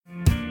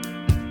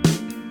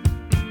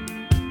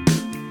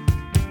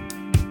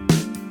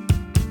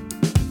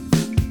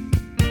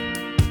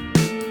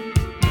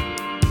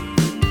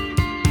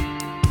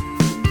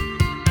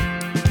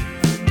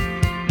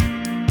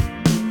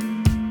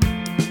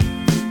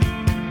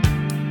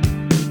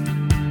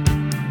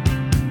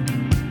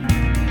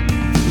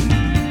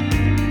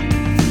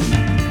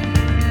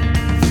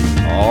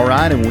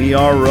we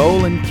are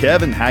rolling.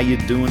 Kevin, how you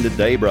doing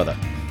today, brother?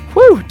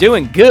 Whew,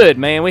 doing good,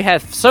 man. We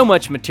have so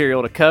much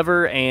material to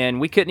cover, and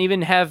we couldn't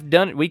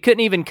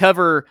even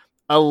cover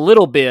a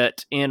little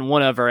bit in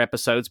one of our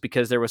episodes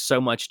because there was so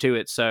much to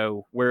it.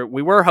 So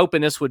we were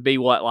hoping this would be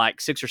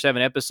like 6 or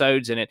 7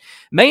 episodes, and it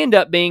may end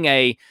up being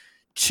a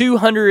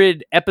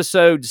 200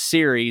 episode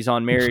series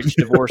on marriage,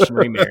 divorce, and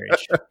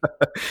remarriage.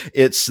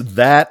 It's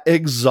that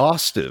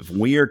exhaustive.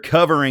 We are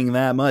covering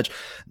that much.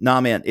 Nah,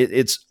 man,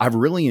 I've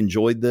really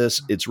enjoyed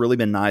this. It's really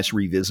been nice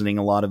revisiting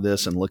a lot of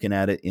this and looking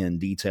at it in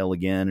detail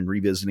again and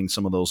revisiting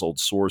some of those old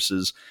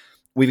sources.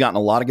 We've gotten a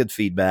lot of good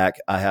feedback.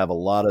 I have a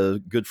lot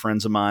of good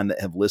friends of mine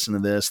that have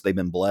listened to this. They've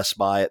been blessed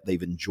by it.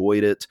 They've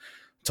enjoyed it.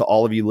 To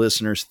all of you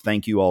listeners,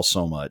 thank you all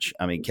so much.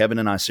 I mean, Kevin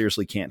and I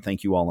seriously can't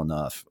thank you all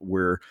enough.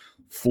 We're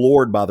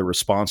floored by the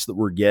response that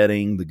we're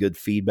getting, the good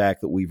feedback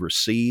that we've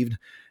received.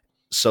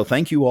 So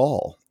thank you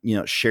all.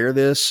 Share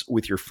this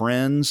with your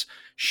friends,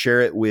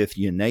 share it with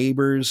your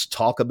neighbors,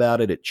 talk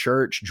about it at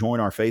church, join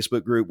our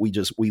Facebook group.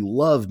 We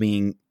love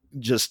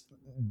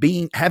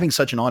having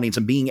such an audience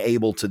and being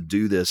able to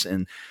do this,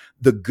 and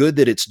the good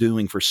that it's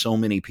doing for so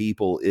many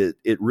people.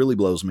 It really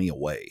blows me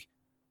away.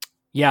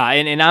 Yeah.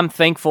 And I'm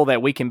thankful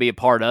that we can be a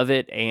part of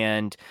it,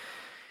 and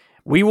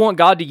we want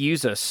God to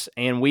use us,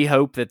 and we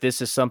hope that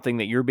this is something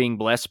that you're being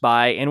blessed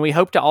by, and we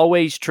hope to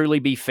always truly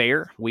be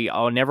fair. We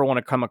all never want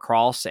to come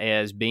across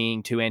as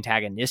being too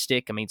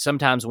antagonistic. I mean,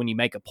 sometimes when you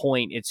make a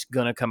point, it's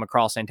going to come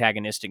across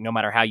antagonistic no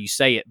matter how you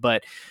say it,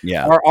 but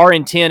yeah, our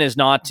intent is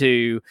not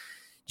to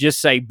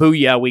just say,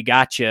 booyah, we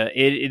got you.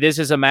 This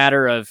is a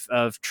matter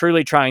of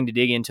truly trying to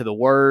dig into the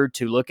word,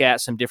 to look at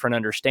some different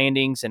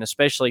understandings, and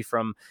especially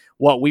from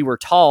what we were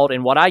taught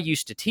and what I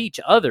used to teach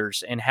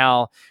others, and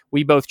how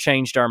we both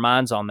changed our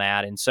minds on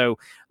that. And so,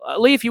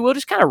 Lee, if you will,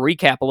 just kind of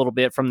recap a little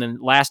bit from the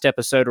last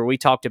episode where we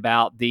talked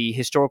about the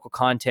historical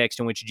context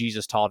in which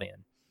Jesus taught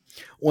in.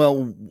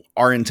 Well,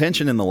 our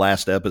intention in the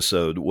last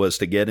episode was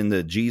to get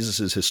into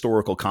Jesus's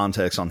historical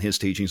context on his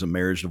teachings of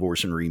marriage,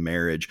 divorce, and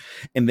remarriage,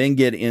 and then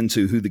get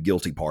into who the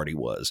guilty party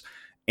was.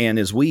 And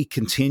as we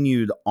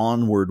continued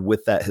onward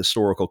with that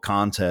historical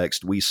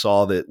context, we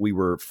saw that we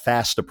were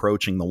fast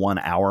approaching the 1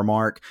 hour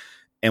mark.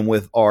 And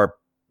with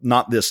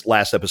not this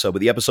last episode, but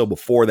the episode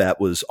before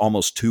that was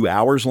almost 2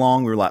 hours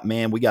long. We were like,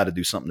 man, we got to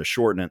do something to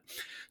shorten it.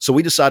 So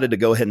we decided to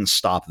go ahead and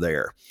stop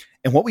there.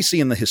 And what we see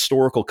in the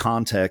historical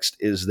context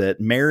is that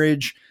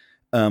marriage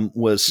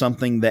was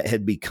something that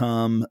had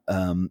become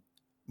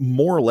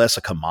more or less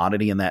a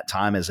commodity in that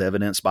time, as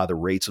evidenced by the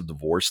rates of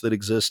divorce that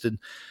existed.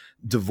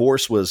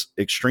 Divorce was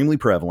extremely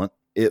prevalent.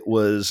 It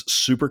was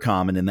super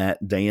common in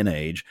that day and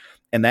age.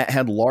 And that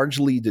had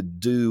largely to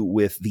do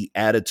with the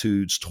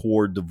attitudes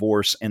toward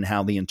divorce and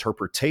how the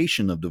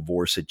interpretation of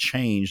divorce had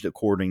changed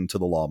according to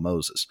the law of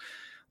Moses.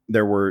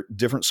 There were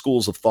different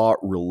schools of thought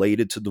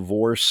related to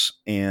divorce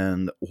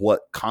and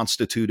what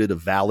constituted a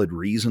valid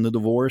reason to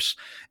divorce.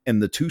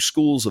 And the two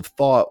schools of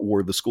thought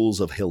were the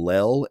schools of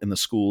Hillel and the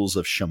schools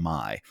of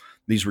Shammai.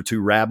 These were two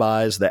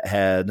rabbis that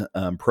had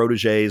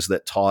proteges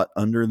that taught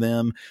under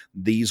them.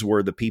 These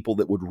were the people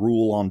that would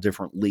rule on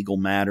different legal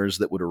matters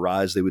that would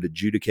arise. They would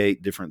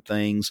adjudicate different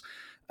things,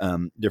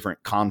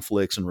 different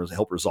conflicts, and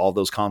help resolve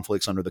those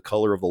conflicts under the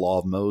color of the law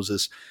of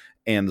Moses.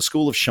 And the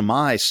school of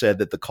Shammai said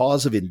that the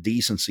cause of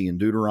indecency in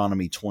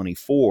Deuteronomy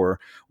 24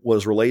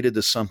 was related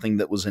to something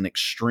that was an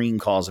extreme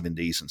cause of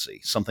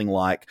indecency, something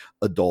like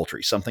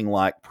adultery, something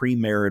like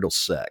premarital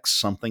sex,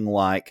 something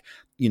like,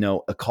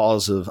 a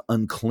cause of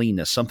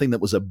uncleanness, something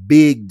that was a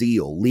big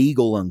deal,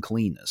 legal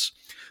uncleanness.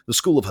 The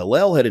school of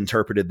Hillel had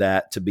interpreted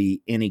that to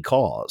be any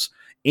cause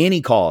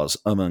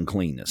of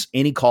uncleanness,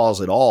 any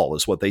cause at all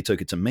is what they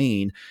took it to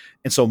mean.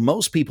 And so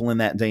most people in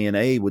that day and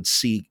age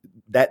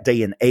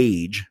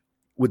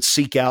would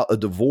seek out a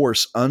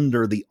divorce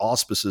under the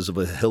auspices of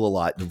a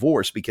Hillelite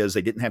divorce, because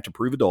they didn't have to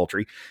prove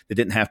adultery. They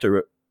didn't have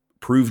to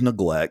prove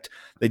neglect.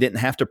 They didn't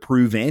have to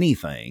prove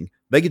anything.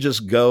 They could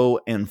just go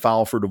and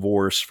file for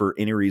divorce for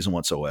any reason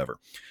whatsoever.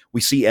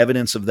 We see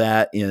evidence of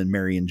that in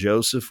Mary and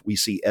Joseph. We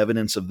see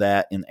evidence of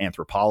that in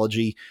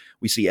anthropology.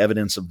 We see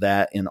evidence of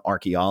that in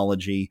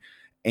archaeology.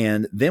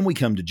 And then we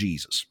come to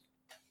Jesus.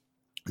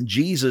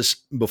 Jesus,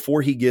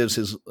 before he gives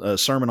his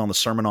sermon on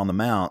the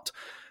Mount,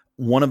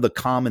 one of the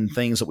common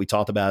things that we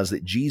talked about is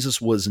that Jesus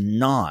was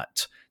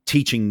not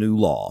teaching new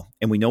law.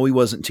 And we know he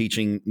wasn't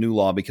teaching new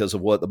law because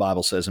of what the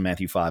Bible says in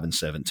Matthew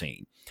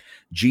 5:17.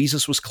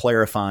 Jesus was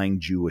clarifying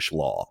Jewish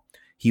law.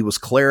 He was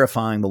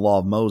clarifying the law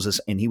of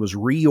Moses, and he was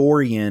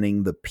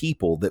reorienting the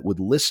people that would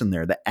listen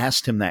there, that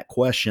asked him that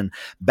question,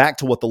 back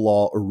to what the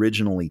law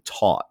originally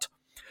taught.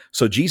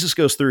 So Jesus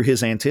goes through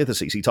his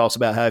antitheses. He talks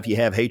about how if you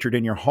have hatred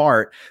in your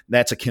heart,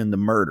 that's akin to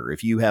murder.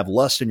 If you have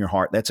lust in your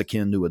heart, that's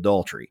akin to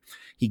adultery.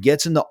 He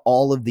gets into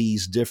all of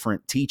these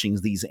different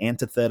teachings, these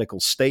antithetical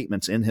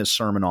statements in his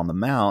Sermon on the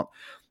Mount,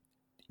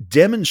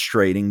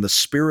 demonstrating the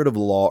spirit of the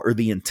law, or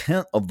the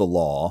intent of the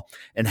law,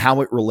 and how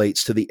it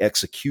relates to the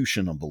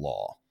execution of the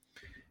law.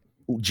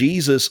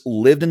 Jesus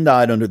lived and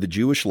died under the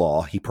Jewish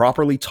law. He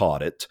properly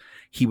taught it.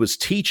 He was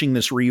teaching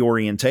this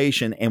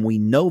reorientation, and we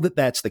know that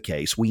that's the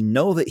case. We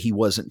know that he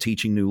wasn't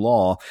teaching new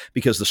law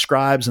because the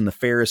scribes and the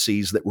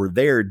Pharisees that were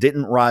there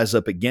didn't rise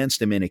up against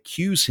him and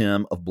accuse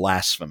him of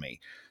blasphemy.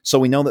 So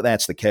we know that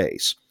that's the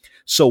case.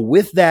 So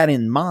with that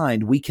in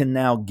mind, we can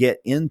now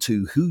get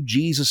into who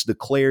Jesus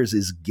declares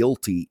is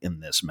guilty in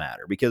this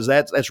matter, because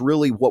that's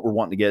really what we're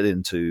wanting to get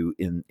into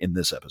in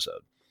this episode.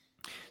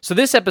 So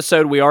this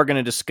episode, we are going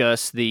to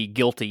discuss the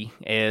guilty,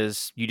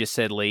 as you just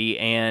said, Lee,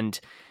 and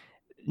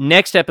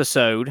next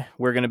episode,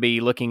 we're going to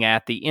be looking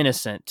at the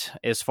innocent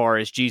as far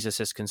as Jesus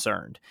is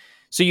concerned.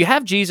 So you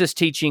have Jesus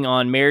teaching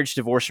on marriage,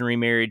 divorce, and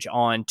remarriage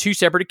on 2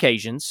 separate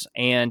occasions,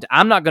 and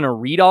I'm not going to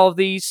read all of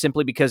these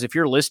simply because if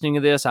you're listening to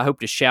this, I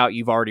hope to shout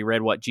you've already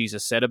read what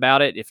Jesus said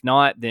about it. If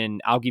not, then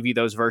I'll give you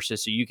those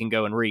verses so you can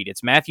go and read.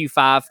 It's Matthew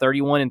 5,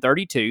 31 and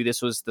 32.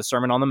 This was the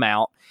Sermon on the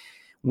Mount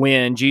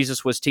when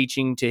Jesus was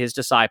teaching to his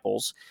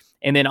disciples.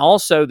 And then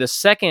also the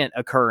second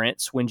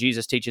occurrence when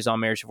Jesus teaches on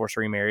marriage, divorce,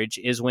 or remarriage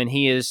is when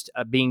he is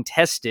being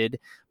tested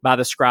by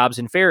the scribes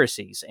and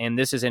Pharisees. And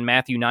this is in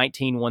Matthew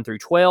 19, 1 through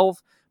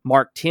 12,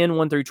 Mark 10,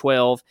 1 through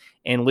 12,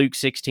 and Luke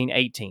 16,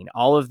 18.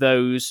 All of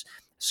those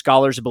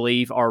scholars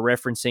believe are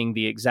referencing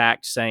the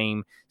exact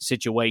same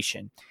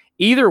situation.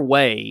 Either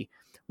way,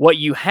 what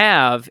you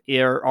have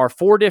are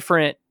 4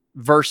 different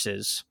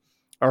verses,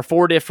 or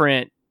 4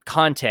 different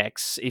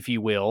contexts, if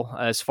you will,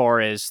 as far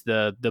as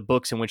the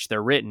books in which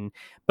they're written,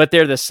 but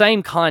they're the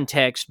same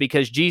context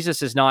because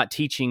Jesus is not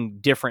teaching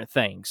different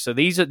things. So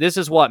this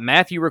is what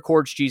Matthew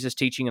records Jesus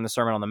teaching in the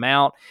Sermon on the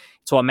Mount.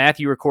 It's what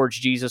Matthew records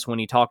Jesus when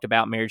he talked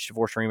about marriage,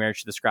 divorce, and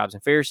remarriage to the scribes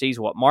and Pharisees.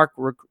 What Mark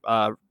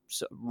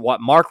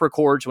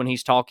records when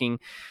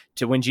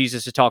when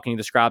Jesus is talking to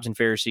the scribes and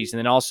Pharisees, and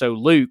then also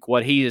Luke,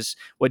 what Jesus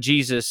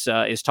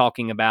is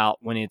talking about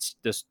when it's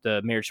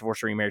the marriage,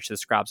 divorce, or remarriage to the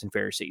scribes and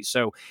Pharisees.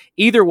 So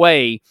either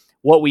way,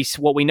 what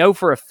we know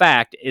for a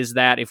fact is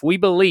that if we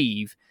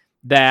believe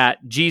that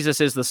Jesus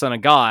is the Son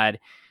of God,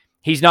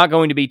 he's not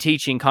going to be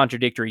teaching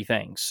contradictory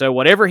things. So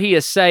whatever he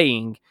is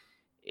saying,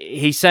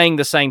 he's saying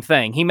the same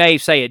thing. He may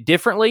say it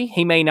differently.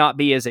 He may not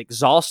be as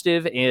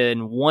exhaustive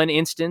in one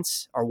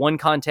instance or one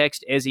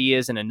context as he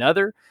is in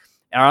another.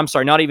 Or I'm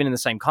sorry, not even in the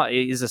same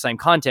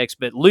context,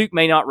 but Luke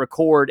may not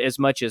record as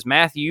much as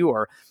Matthew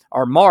or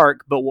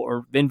Mark,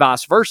 or then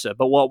vice versa.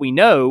 But what we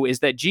know is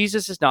that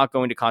Jesus is not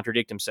going to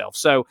contradict himself.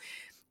 So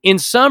in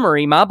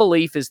summary, my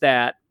belief is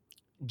that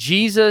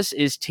Jesus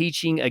is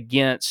teaching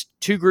against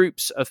 2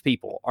 groups of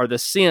people, or the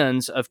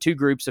sins of 2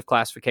 groups of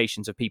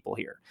classifications of people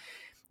here.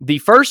 The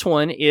first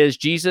one is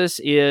Jesus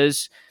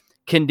is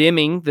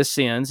condemning the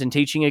sins and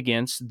teaching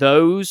against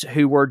those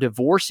who were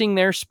divorcing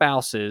their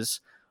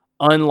spouses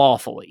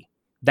unlawfully.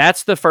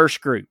 That's the first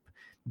group.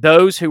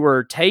 Those who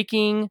were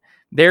taking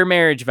their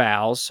marriage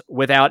vows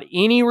without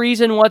any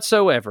reason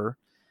whatsoever,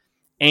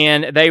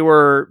 and they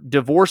were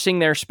divorcing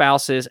their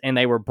spouses and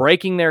they were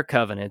breaking their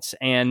covenants.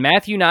 And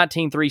Matthew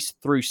 19, 3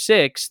 through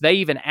 6, they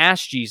even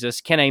asked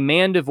Jesus, can a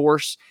man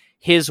divorce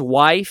his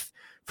wife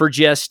for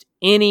just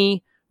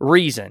any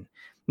reason?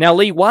 Now,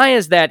 Lee, why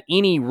is that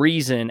any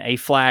reason a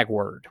flag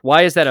word?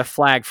 Why is that a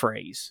flag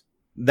phrase?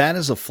 That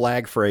is a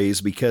flag phrase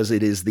because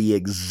it is the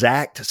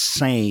exact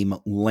same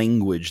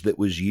language that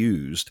was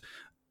used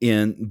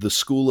in the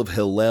school of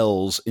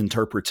Hillel's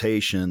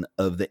interpretation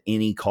of the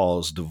any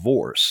cause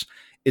divorce.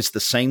 It's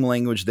the same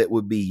language that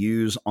would be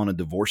used on a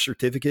divorce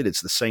certificate. It's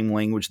the same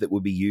language that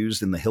would be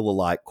used in the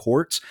Hillelite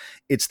courts.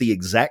 It's the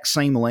exact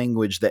same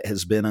language that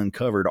has been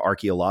uncovered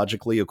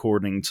archaeologically,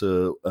 according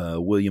to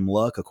William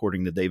Luck,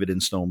 according to David N.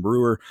 Stone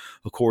Brewer,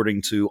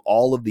 according to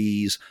all of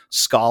these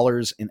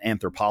scholars and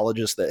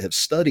anthropologists that have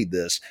studied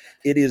this.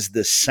 It is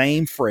the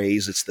same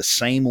phrase. It's the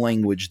same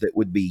language that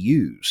would be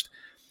used.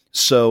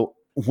 So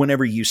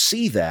whenever you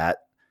see that,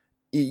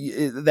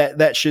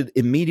 that should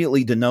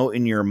immediately denote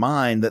in your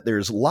mind that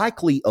there's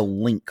likely a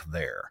link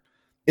there.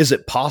 Is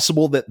it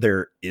possible that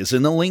there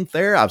isn't a link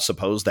there? I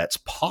suppose that's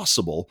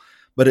possible,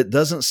 but it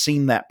doesn't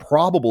seem that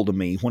probable to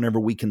me whenever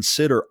we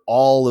consider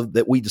all of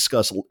that we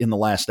discussed in the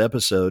last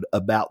episode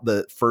about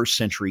the first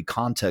century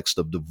context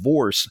of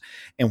divorce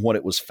and what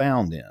it was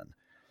found in.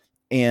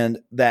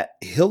 And that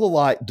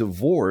Hillelite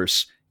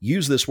divorce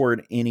used this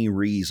word any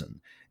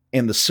reason.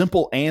 And the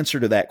simple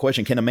answer to that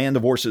question, can a man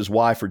divorce his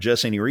wife for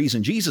just any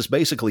reason? Jesus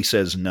basically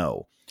says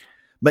no.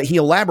 But he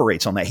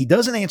elaborates on that. He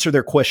doesn't answer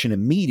their question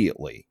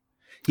immediately.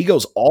 He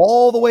goes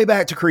all the way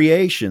back to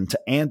creation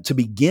to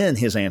begin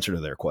his answer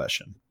to their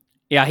question.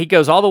 Yeah, he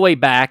goes all the way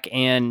back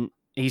and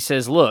he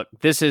says, look,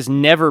 this has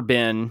never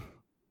been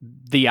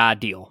the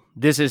ideal.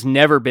 This has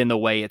never been the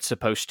way it's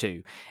supposed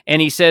to. And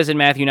he says in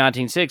Matthew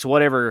 19:6,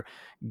 whatever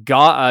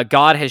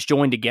God has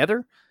joined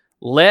together,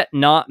 let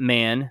not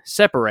man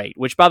separate,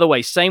 which, by the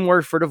way, same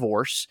word for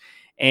divorce.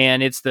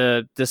 And it's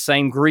the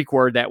same Greek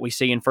word that we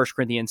see in 1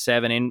 Corinthians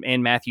 7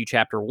 and Matthew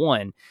chapter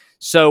 1.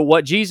 So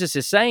what Jesus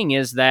is saying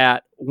is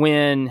that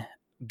when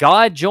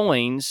God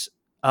joins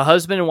a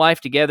husband and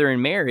wife together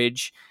in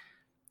marriage,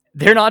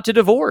 they're not to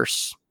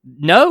divorce.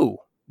 No.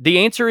 The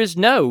answer is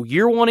no.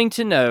 You're wanting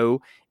to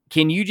know,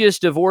 can you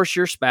just divorce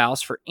your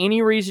spouse for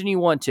any reason you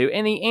want to?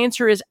 And the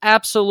answer is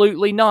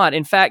absolutely not.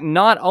 In fact,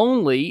 not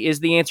only is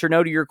the answer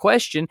no to your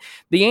question,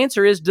 the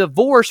answer is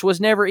divorce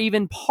was never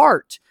even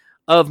part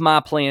of my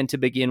plan to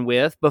begin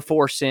with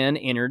before sin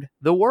entered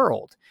the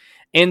world.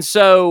 And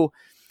so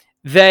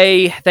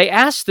they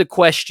asked the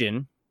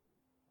question,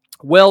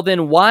 well,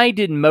 then why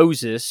did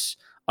Moses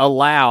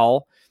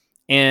allow,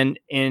 and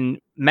in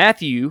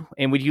Matthew,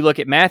 and when you look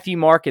at Matthew,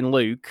 Mark, and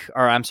Luke,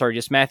 or I'm sorry,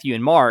 just Matthew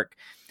and Mark,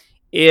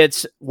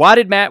 it's why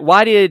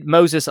did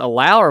Moses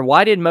allow, or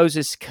why did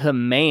Moses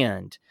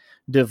command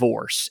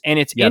divorce? And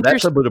it's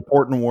that's a bit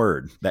important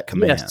word, that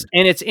command. Yes,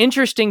 and it's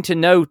interesting to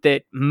note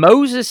that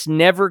Moses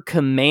never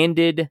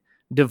commanded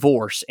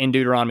divorce in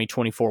Deuteronomy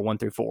 24,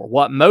 1-4.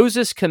 What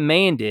Moses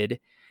commanded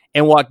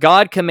and what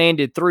God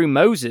commanded through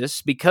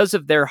Moses, because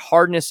of their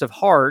hardness of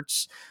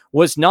hearts,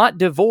 was not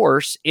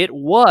divorce. It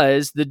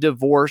was the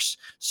divorce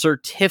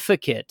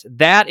certificate.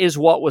 That is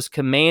what was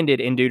commanded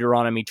in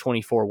Deuteronomy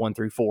 24,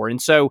 1-4.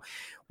 And so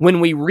when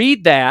we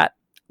read that,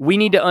 we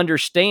need to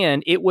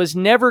understand it was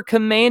never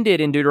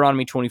commanded in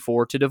Deuteronomy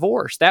 24 to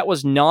divorce. That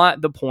was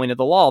not the point of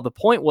the law. The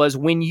point was,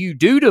 when you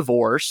do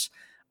divorce,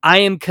 I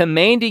am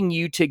commanding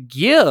you to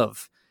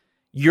give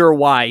your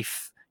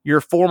wife,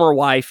 your former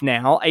wife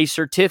now, a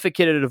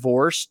certificate of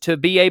divorce to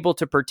be able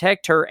to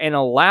protect her and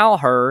allow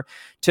her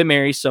to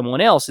marry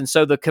someone else. And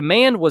so the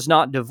command was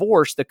not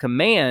divorce. The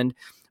command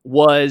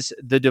was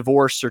the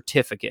divorce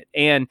certificate.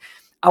 And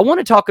I want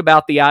to talk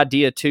about the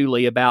idea, too,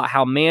 Lee, about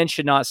how man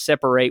should not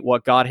separate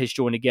what God has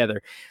joined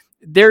together.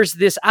 There's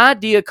this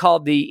idea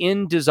called the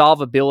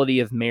indissolubility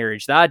of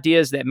marriage. The idea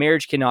is that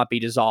marriage cannot be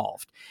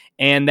dissolved,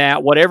 and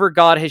that whatever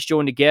God has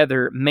joined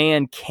together,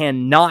 man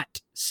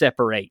cannot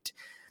separate.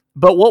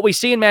 But what we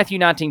see in Matthew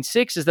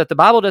 19:6 is that the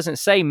Bible doesn't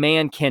say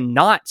man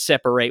cannot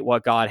separate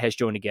what God has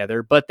joined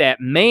together, but that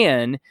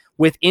man,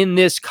 within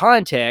this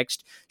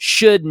context,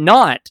 should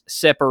not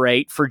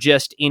separate for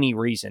just any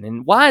reason.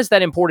 And why is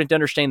that important to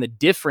understand the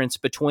difference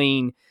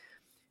between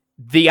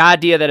the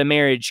idea that a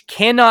marriage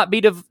cannot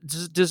be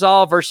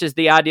dissolved versus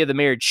the idea the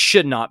marriage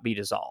should not be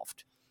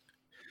dissolved?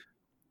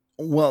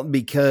 Well,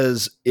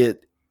 because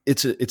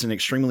it's an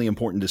extremely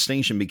important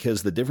distinction,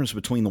 because the difference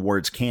between the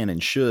words can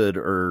and should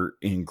are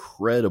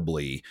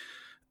incredibly,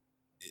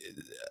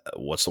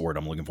 what's the word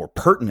I'm looking for,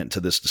 pertinent to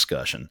this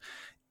discussion.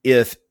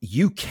 If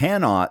you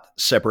cannot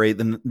separate,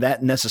 then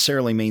that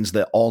necessarily means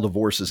that all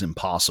divorce is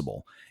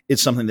impossible.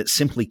 It's something that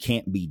simply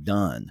can't be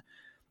done.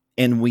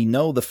 And we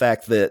know the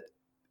fact that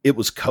it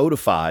was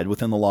codified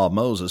within the law of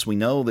Moses. We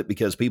know that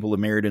because people have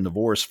married and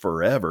divorced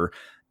forever,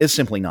 it's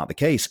simply not the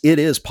case. It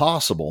is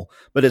possible,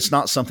 but it's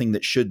not something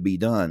that should be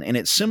done. And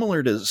it's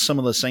similar to some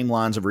of the same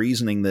lines of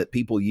reasoning that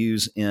people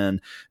use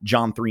in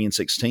John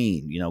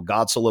 3:16. You know,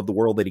 God so loved the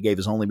world that he gave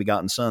his only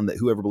begotten son, that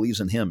whoever believes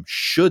in him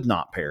should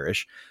not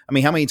perish. I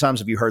mean, how many times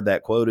have you heard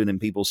that quoted and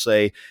people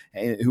say,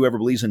 whoever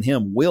believes in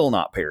him will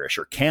not perish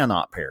or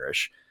cannot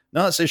perish?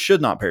 No, it says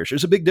should not perish.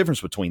 There's a big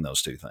difference between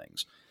those two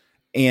things.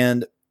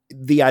 And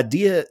the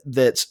idea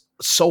that's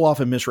so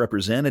often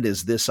misrepresented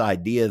is this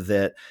idea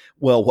that,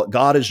 well, what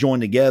God has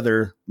joined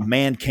together,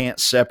 man can't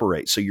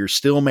separate. So you're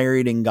still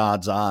married in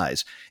God's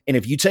eyes. And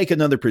if you take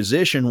another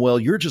position, well,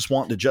 you're just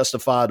wanting to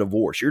justify a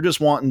divorce. You're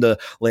just wanting to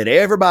let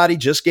everybody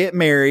just get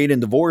married and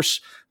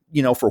divorce,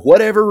 you know, for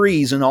whatever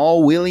reason,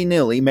 all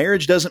willy-nilly.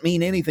 Marriage doesn't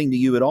mean anything to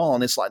you at all.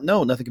 And it's like,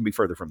 no, nothing can be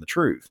further from the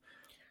truth.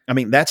 I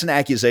mean, that's an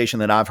accusation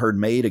that I've heard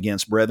made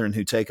against brethren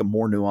who take a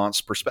more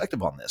nuanced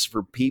perspective on this.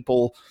 For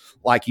people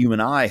like you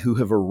and I who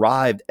have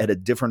arrived at a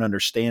different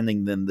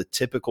understanding than the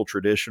typical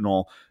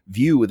traditional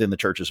view within the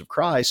churches of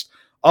Christ,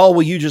 oh,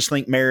 well, you just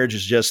think marriage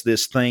is just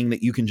this thing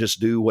that you can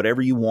just do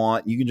whatever you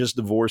want. You can just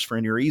divorce for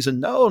any reason.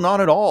 No, not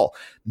at all.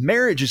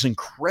 Marriage is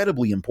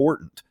incredibly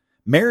important.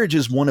 Marriage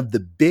is one of the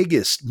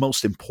biggest,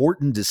 most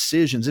important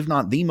decisions, if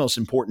not the most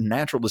important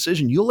natural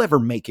decision you'll ever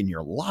make in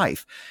your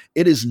life.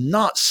 It is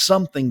not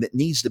something that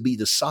needs to be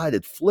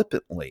decided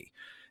flippantly.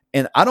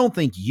 And I don't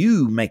think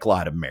you make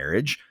light of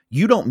marriage.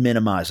 You don't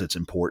minimize its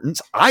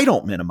importance. I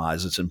don't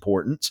minimize its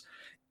importance.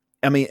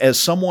 I mean, as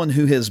someone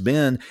who has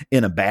been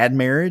in a bad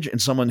marriage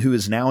and someone who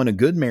is now in a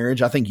good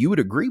marriage, I think you would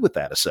agree with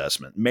that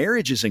assessment.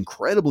 Marriage is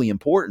incredibly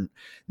important.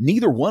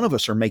 Neither one of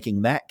us are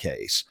making that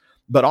case.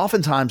 But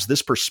oftentimes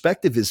this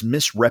perspective is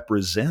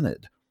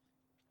misrepresented.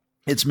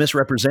 It's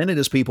misrepresented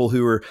as people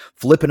who are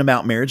flippant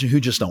about marriage and who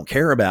just don't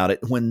care about it,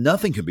 when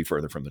nothing could be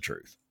further from the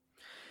truth.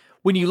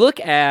 When you look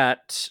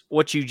at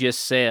what you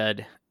just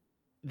said,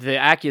 the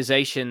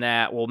accusation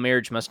that, well,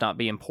 marriage must not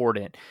be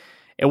important,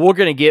 and we're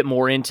going to get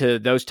more into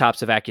those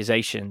types of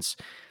accusations,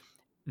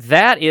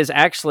 that is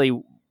actually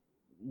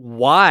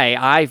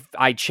why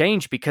I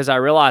changed, because I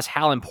realized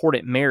how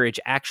important marriage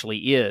actually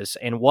is,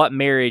 and what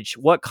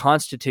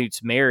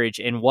constitutes marriage,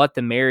 and what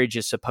the marriage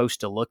is supposed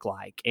to look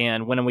like.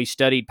 And when we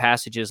studied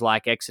passages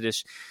like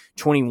Exodus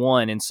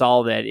 21 and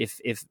saw that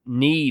if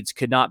needs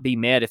could not be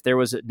met, if there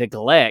was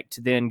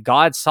neglect, then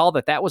God saw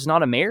that that was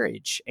not a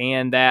marriage,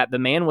 and that the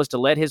man was to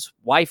let his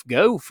wife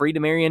go free to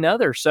marry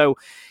another. So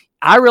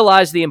I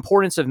realized the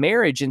importance of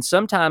marriage, and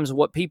sometimes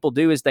what people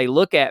do is they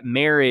look at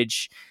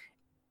marriage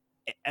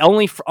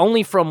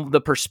only from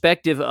the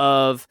perspective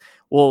of,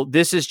 well,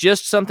 this is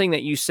just something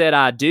that you said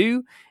I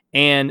do,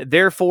 and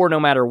therefore, no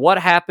matter what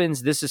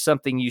happens, this is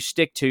something you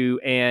stick to,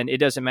 and it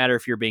doesn't matter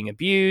if you're being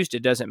abused.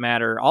 It doesn't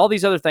matter. All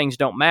these other things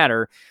don't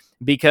matter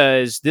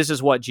because this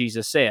is what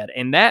Jesus said.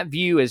 And that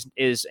view is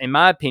in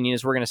my opinion,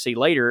 as we're going to see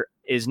later,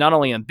 is not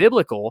only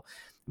unbiblical,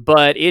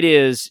 but it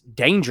is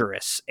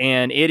dangerous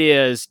and it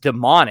is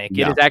demonic.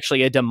 Yeah. It is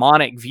actually a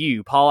demonic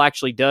view. Paul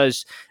actually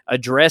does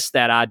address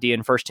that idea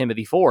in 1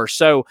 Timothy 4.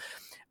 So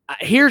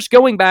here's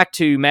going back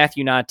to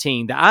Matthew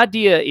 19. The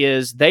idea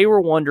is they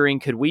were wondering,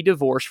 could we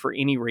divorce for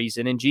any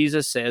reason? And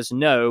Jesus says,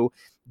 no.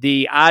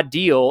 The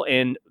ideal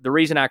and the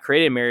reason I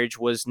created marriage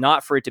was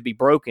not for it to be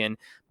broken,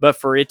 but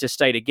for it to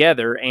stay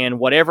together. And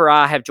whatever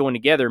I have joined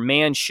together,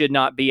 man should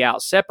not be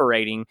out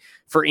separating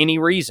for any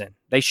reason.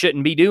 They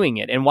shouldn't be doing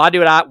it. And why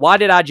did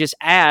I just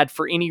add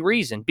for any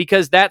reason?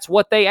 Because that's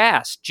what they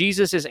asked.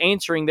 Jesus is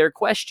answering their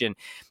question.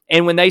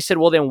 And when they said,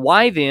 well, then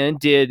why then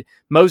did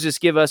Moses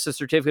give us a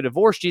certificate of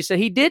divorce? Jesus said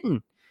he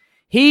didn't.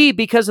 He,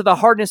 because of the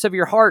hardness of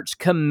your hearts,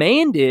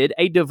 commanded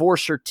a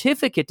divorce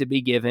certificate to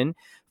be given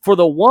for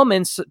the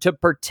woman, to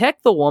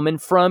protect the woman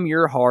from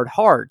your hard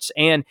hearts.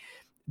 And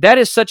that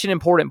is such an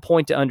important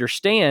point to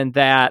understand,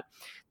 that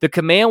the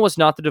command was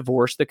not the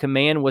divorce. The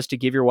command was to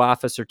give your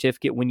wife a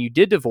certificate when you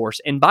did divorce.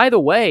 And by the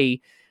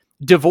way,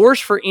 divorce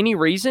for any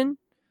reason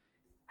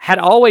had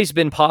always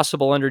been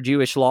possible under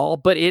Jewish law,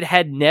 but it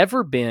had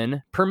never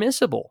been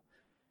permissible.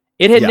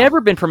 It had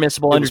never been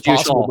permissible under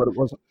Jewish law. But it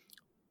wasn't.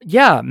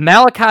 Yeah,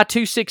 Malachi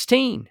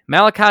 2:16.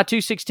 Malachi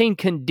 2:16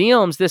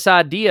 condemns this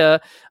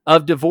idea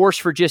of divorce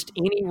for just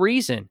any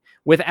reason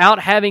without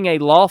having a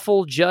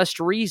lawful, just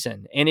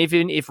reason. And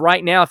if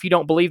right now, if you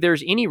don't believe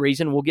there's any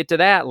reason, we'll get to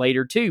that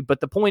later too. But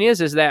the point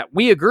is that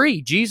we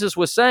agree. Jesus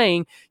was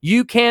saying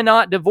you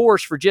cannot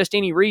divorce for just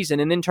any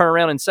reason and then turn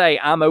around and say,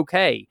 I'm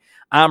okay,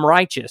 I'm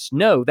righteous.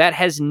 No, that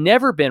has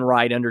never been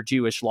right under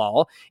Jewish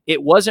law.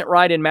 It wasn't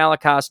right in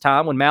Malachi's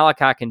time when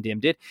Malachi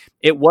condemned it.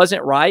 It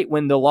wasn't right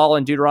when the law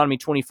in Deuteronomy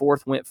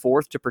 24 went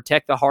forth to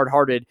protect the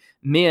hard-hearted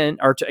men,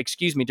 or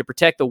to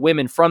protect the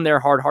women from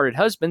their hard-hearted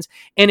husbands.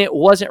 And it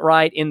wasn't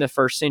right in the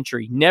first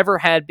century. Never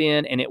had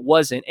been, and it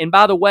wasn't. And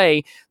by the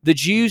way, the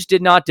Jews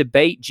did not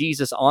debate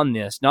Jesus on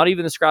this, not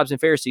even the scribes and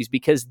Pharisees,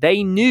 because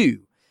they knew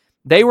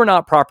they were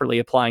not properly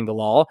applying the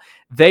law.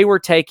 They were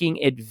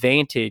taking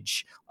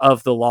advantage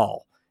of the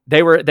law.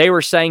 They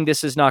were saying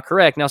this is not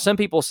correct. Now, some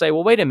people say,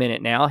 well, wait a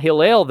minute now.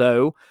 Hillel,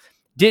 though,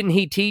 didn't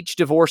he teach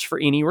divorce for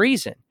any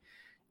reason?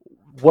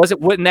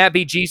 Wouldn't that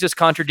be Jesus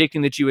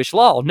contradicting the Jewish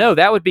law? No,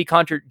 that would be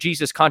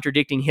Jesus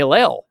contradicting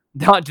Hillel,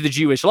 not to the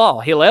Jewish law.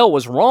 Hillel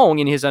was wrong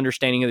in his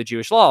understanding of the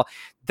Jewish law.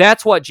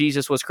 That's what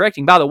Jesus was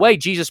correcting. By the way,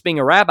 Jesus, being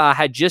a rabbi,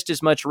 had just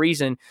as much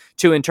reason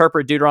to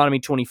interpret Deuteronomy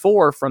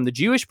 24 from the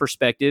Jewish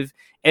perspective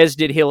as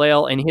did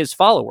Hillel and his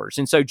followers.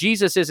 And so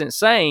Jesus isn't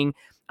saying,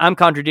 I'm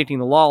contradicting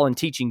the law and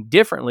teaching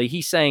differently.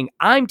 He's saying,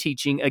 I'm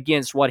teaching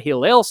against what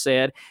Hillel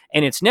said,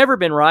 and it's never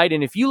been right.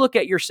 And if you look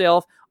at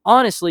yourself,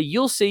 honestly,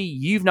 you'll see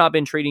you've not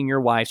been treating your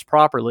wives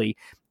properly.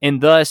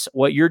 And thus,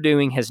 what you're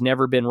doing has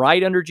never been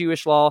right under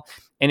Jewish law,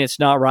 and it's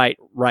not right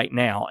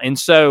now. And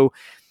so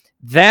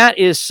that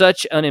is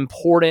such an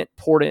important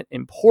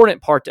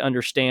part to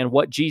understand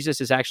what Jesus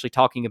is actually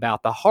talking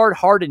about. The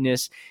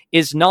hard-heartedness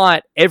is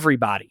not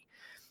everybody.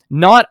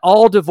 Not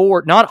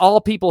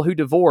all people who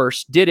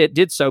divorced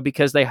did so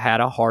because they had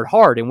a hard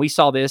heart. And we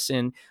saw this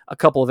in a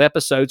couple of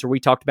episodes where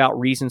we talked about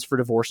reasons for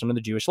divorce under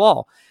the Jewish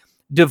law.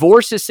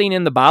 Divorce is seen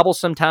in the Bible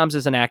sometimes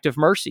as an act of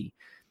mercy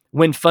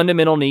when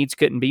fundamental needs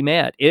couldn't be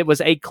met. It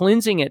was a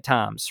cleansing at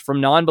times from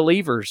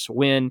non-believers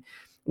when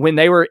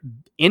they were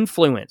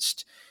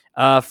influenced.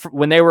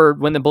 When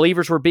the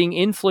believers were being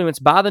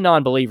influenced by the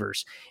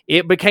non-believers,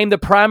 it became the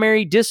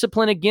primary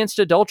discipline against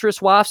adulterous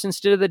wives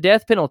instead of the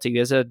death penalty.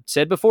 As I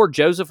said before,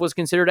 Joseph was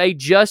considered a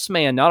just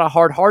man, not a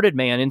hard-hearted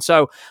man. And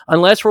so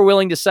unless we're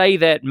willing to say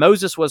that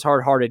Moses was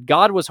hard-hearted,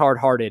 God was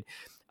hard-hearted,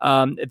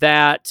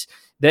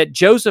 that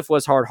Joseph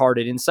was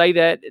hard-hearted, and say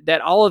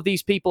that all of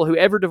these people who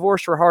ever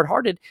divorced were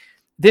hard-hearted,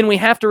 then we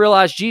have to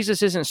realize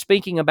Jesus isn't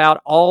speaking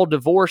about all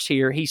divorce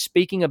here. He's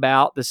speaking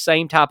about the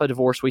same type of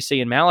divorce we see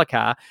in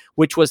Malachi,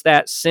 which was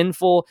that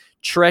sinful,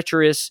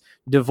 treacherous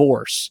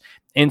divorce.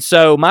 And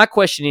so my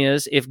question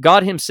is, if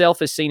God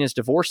himself is seen as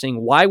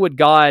divorcing, why would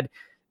God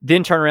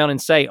then turn around and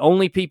say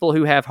only people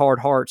who have hard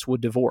hearts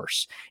would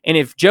divorce? And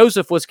if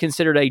Joseph was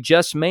considered a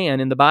just man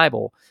in the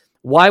Bible,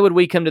 why would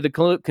we come to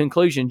the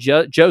conclusion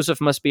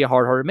Joseph must be a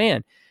hard-hearted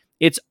man?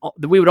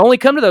 We would only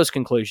come to those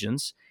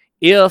conclusions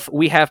if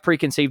we have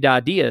preconceived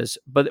ideas.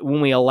 But when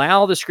we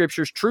allow the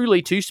scriptures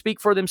truly to speak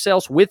for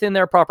themselves within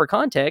their proper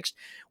context,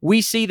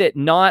 we see that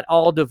not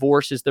all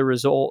divorce is the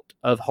result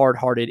of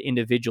hard-hearted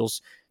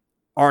individuals,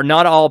 or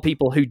not all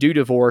people who do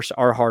divorce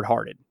are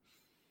hard-hearted.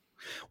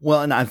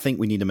 Well, and I think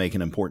we need to make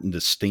an important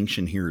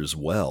distinction here as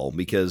well,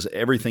 because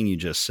everything you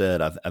just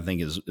said, I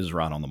think is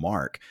right on the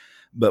mark.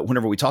 But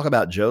whenever we talk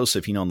about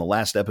Joseph, in the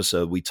last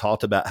episode, we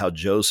talked about how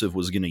Joseph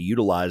was going to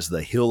utilize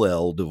the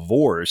Hillel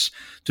divorce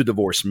to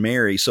divorce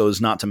Mary so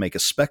as not to make a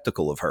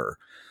spectacle of her.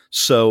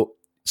 So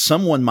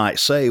someone might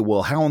say,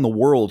 well, how in the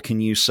world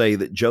can you say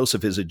that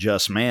Joseph is a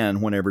just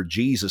man whenever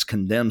Jesus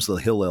condemns the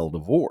Hillel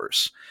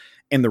divorce?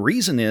 And the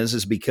reason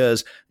is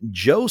because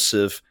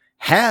Joseph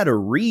had a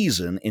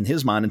reason in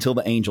his mind until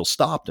the angel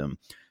stopped him.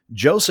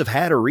 Joseph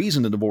had a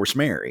reason to divorce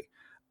Mary.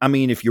 I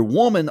mean, if your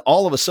woman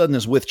all of a sudden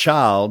is with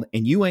child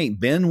and you ain't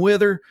been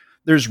with her,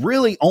 there's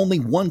really only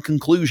one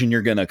conclusion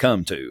you're going to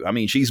come to. I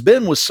mean, she's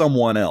been with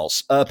someone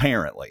else,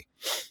 apparently.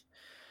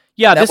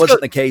 Yeah, that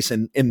wasn't the case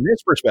in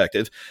this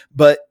perspective.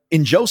 But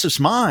in Joseph's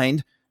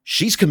mind,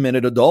 she's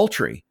committed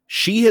adultery.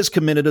 She has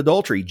committed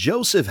adultery.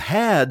 Joseph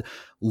had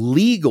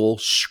legal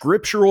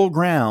scriptural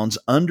grounds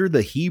under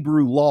the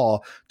Hebrew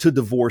law to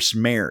divorce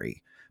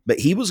Mary. But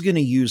he was going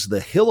to use the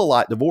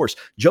Hillelite divorce.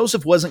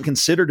 Joseph wasn't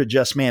considered a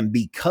just man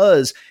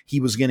because he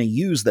was going to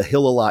use the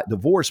Hillelite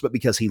divorce, but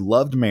because he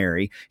loved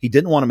Mary, he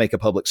didn't want to make a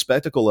public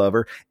spectacle of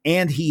her,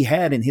 and he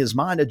had in his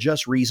mind a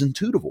just reason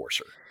to divorce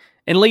her.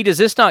 And Lee, does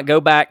this not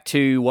go back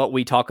to what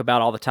we talk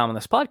about all the time on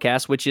this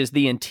podcast, which is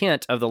the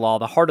intent of the law,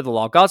 the heart of the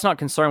law? God's not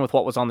concerned with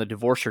what was on the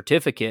divorce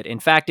certificate. In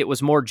fact, it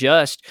was more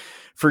just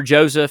for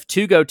Joseph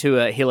to go to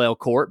a Hillel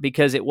court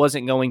because it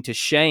wasn't going to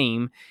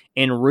shame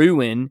and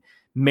ruin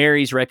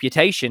Mary's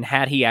reputation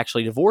had he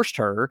actually divorced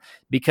her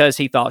because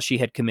he thought she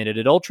had committed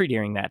adultery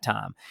during that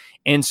time.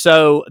 And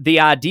so the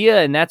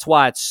idea, and that's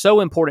why it's so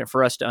important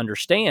for us to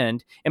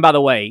understand, and by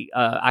the way,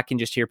 I can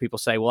just hear people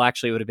say, well,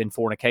 actually it would have been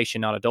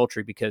fornication, not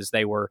adultery, because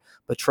they were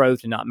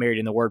betrothed and not married,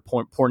 and the word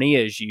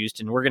porneia is used,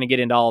 and we're going to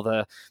get into all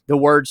the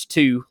words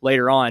too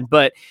later on.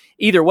 But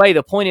either way,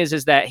 the point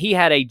is that he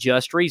had a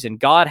just reason.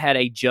 God had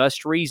a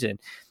just reason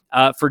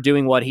for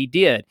doing what he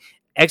did.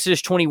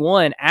 Exodus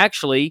 21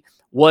 actually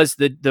was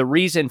the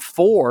reason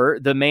for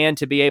the man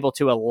to be able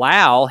to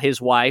allow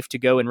his wife to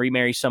go and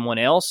remarry someone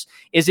else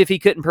is if he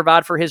couldn't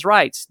provide for his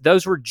rights.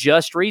 Those were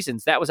just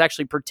reasons. That was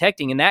actually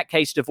protecting. In that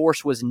case,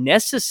 divorce was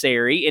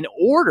necessary in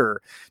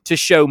order to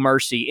show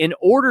mercy, in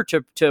order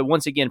to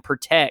once again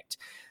protect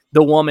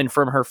the woman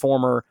from her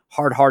former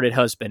hard-hearted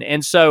husband.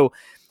 And so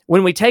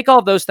when we take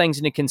all those things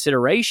into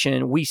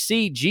consideration, we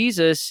see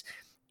Jesus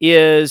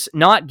is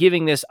not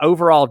giving this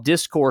overall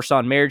discourse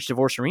on marriage,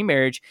 divorce, and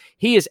remarriage.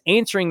 He is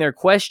answering their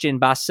question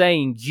by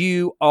saying,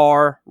 you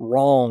are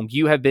wrong.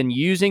 You have been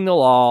using the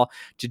law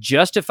to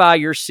justify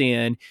your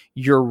sin.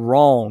 You're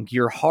wrong.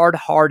 You're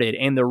hard-hearted.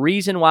 And the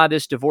reason why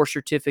this divorce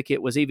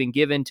certificate was even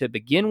given to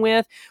begin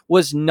with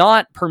was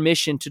not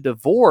permission to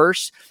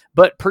divorce,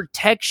 but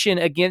protection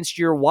against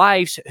your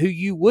wives who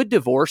you would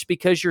divorce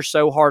because you're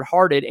so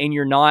hard-hearted and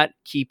you're not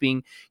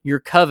keeping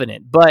your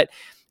covenant. But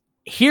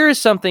here is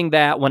something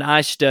that when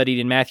I studied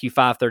in Matthew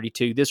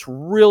 5:32, this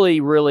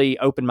really, really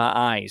opened my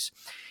eyes.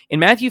 In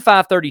Matthew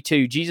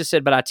 5:32, Jesus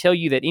said, but I tell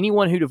you that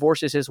anyone who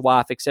divorces his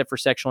wife except for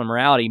sexual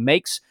immorality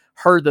makes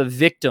her the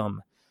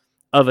victim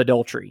of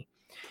adultery.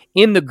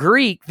 In the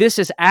Greek, this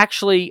is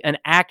actually an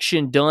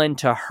action done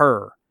to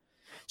her.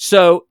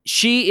 So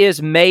she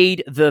is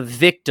made the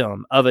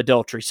victim of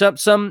adultery.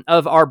 Some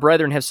of our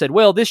brethren have said,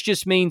 well, this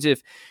just means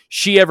if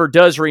she ever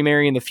does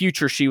remarry in the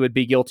future, she would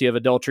be guilty of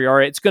adultery,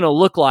 or it's going to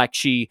look like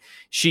she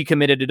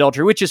committed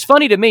adultery, which is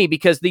funny to me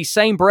because these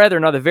same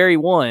brethren are the very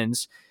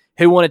ones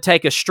who want to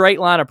take a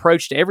straight line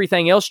approach to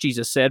everything else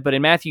Jesus said. But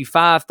in Matthew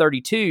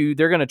 5:32,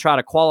 they're going to try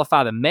to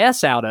qualify the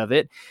mess out of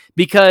it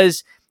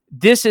because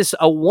this is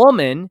a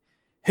woman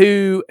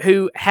who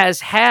has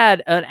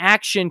had an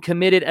action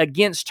committed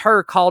against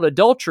her called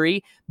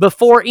adultery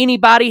before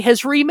anybody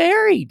has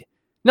remarried.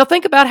 Now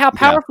think about how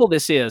powerful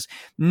this is.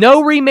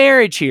 No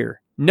remarriage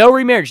here. No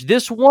remarriage.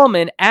 This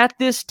woman at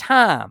this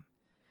time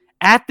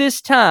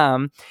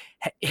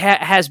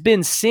has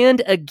been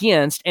sinned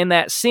against, and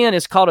that sin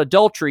is called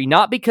adultery,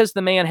 not because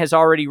the man has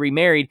already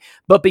remarried,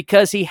 but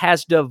because he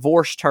has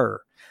divorced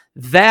her.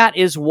 That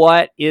is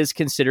what is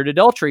considered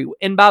adultery.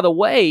 And by the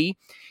way,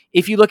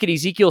 if you look at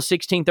Ezekiel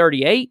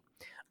 16:38,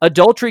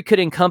 adultery could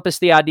encompass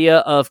the idea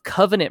of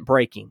covenant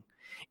breaking.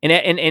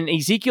 And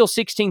Ezekiel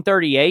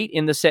 16:38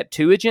 in the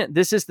Septuagint,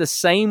 this is the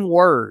same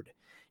word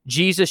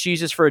Jesus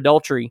uses for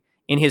adultery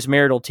in his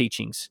marital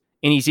teachings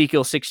in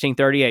Ezekiel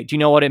 16:38. Do you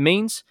know what it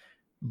means?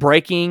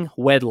 Breaking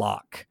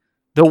wedlock.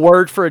 The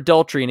word for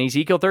adultery in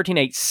Ezekiel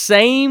 13:8,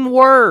 same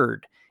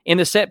word in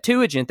the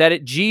Septuagint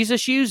that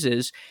Jesus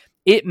uses,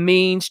 it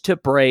means to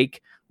break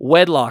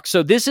wedlock.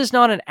 So this is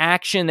not an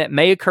action that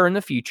may occur in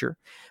the future,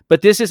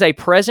 but this is a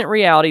present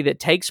reality that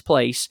takes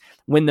place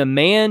when the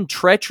man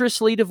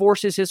treacherously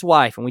divorces his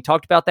wife. And we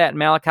talked about that in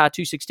Malachi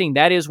 2:16.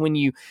 That is when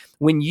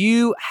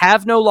you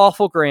have no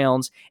lawful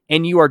grounds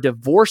and you are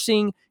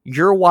divorcing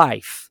your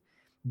wife.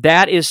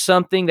 That is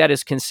something that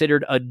is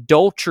considered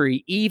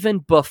adultery even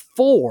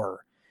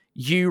before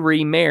you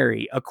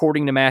remarry,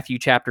 according to Matthew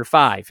chapter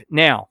 5.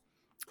 Now,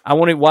 I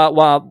want to,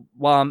 while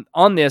I'm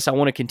on this, I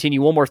want to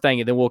continue one more thing,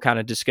 and then we'll kind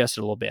of discuss it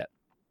a little bit.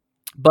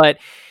 But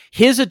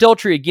his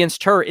adultery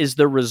against her is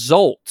the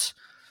result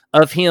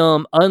of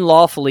him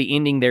unlawfully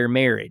ending their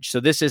marriage. So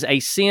this is a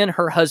sin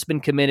her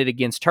husband committed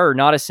against her,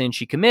 not a sin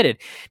she committed.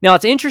 Now,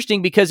 it's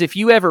interesting because if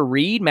you ever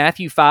read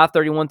Matthew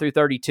 5:31 through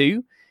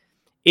 32,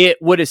 it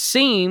would have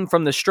seemed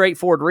from the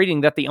straightforward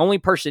reading that the only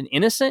person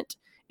innocent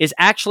is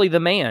actually the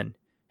man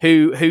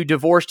who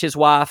divorced his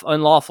wife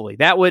unlawfully.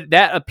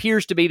 That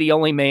appears to be the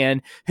only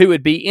man who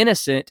would be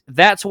innocent.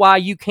 That's why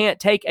you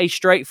can't take a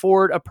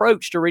straightforward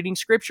approach to reading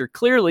Scripture.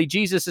 Clearly,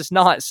 Jesus is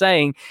not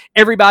saying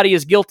everybody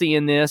is guilty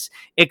in this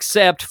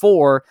except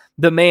for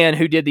the man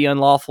who did the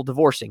unlawful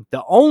divorcing.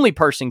 The only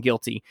person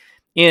guilty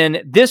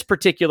in this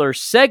particular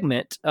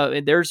segment,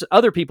 there's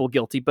other people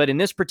guilty, but in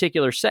this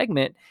particular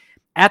segment,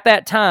 at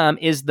that time,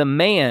 is the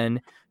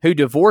man who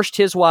divorced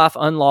his wife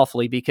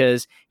unlawfully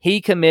because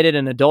he committed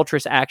an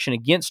adulterous action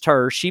against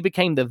her. She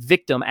became the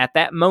victim at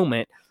that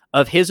moment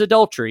of his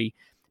adultery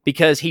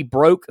because he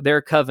broke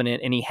their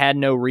covenant and he had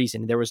no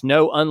reason. There was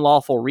no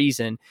unlawful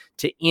reason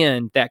to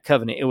end that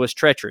covenant. It was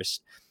treacherous.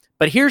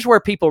 But here's where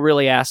people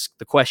really ask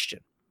the question.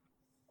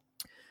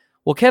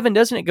 Well, Kevin,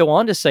 doesn't it go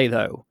on to say,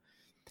 though,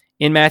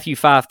 in Matthew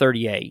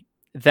 5:38,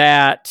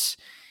 that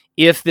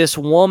if this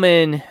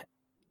woman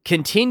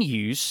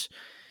continues,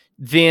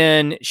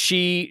 then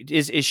she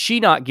is she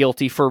not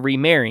guilty for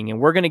remarrying?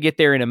 And we're going to get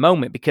there in a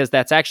moment because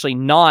that's actually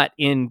not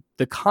in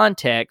the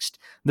context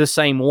the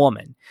same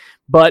woman.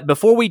 But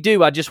before we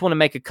do, I just want to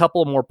make a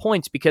couple of more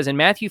points, because in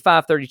Matthew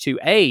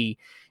 5:32a,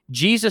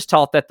 Jesus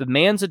taught that the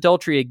man's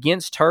adultery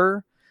against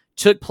her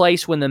took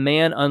place when the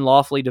man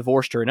unlawfully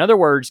divorced her. In other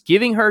words,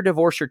 giving her a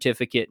divorce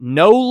certificate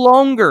no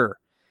longer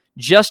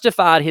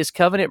justified his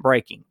covenant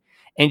breaking.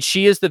 And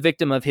she is the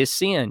victim of his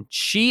sin.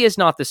 She is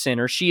not the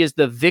sinner. She is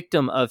the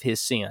victim of his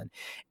sin.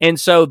 And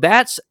so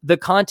that's the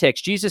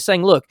context. Jesus is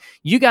saying, look,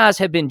 you guys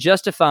have been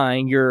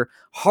justifying your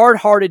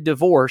hard-hearted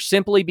divorce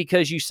simply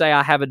because you say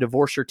I have a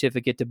divorce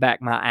certificate to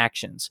back my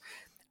actions.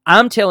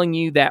 I'm telling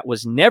you that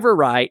was never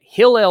right.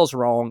 Hillel's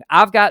wrong.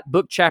 I've got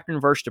book, chapter,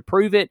 and verse to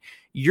prove it.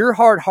 You're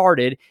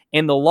hard-hearted,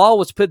 and the law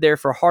was put there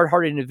for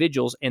hard-hearted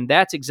individuals, and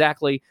that's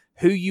exactly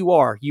who you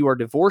are. You are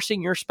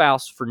divorcing your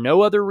spouse for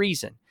no other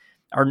reason,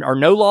 or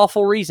no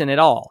lawful reason at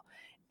all.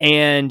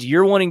 And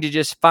you're wanting to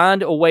just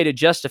find a way to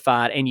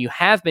justify it, and you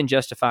have been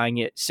justifying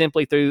it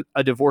simply through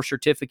a divorce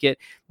certificate.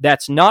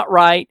 That's not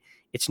right.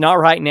 It's not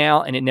right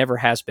now, and it never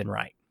has been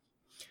right.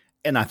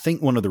 And I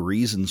think one of the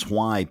reasons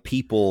why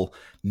people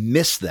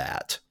miss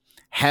that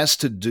has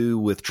to do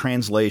with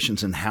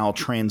translations and how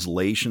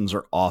translations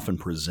are often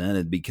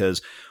presented,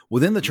 because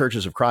within the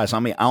churches of Christ, I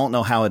mean, I don't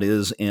know how it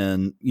is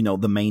in,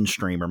 the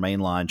mainstream or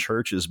mainline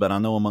churches, but I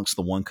know amongst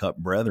the One Cup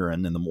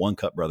Brethren and the One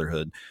Cup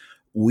Brotherhood,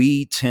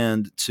 we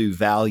tend to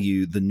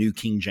value the New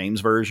King James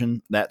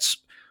Version. That's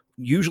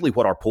usually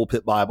what our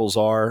pulpit Bibles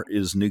are,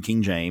 is New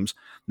King James.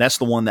 That's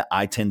the one that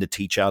I tend to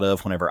teach out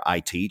of whenever I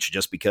teach,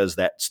 just because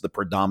that's the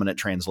predominant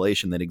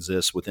translation that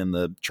exists within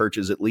the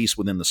churches, at least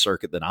within the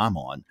circuit that I'm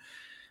on.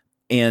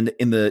 And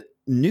in the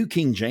New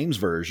King James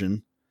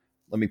Version,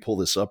 let me pull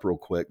this up real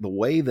quick. The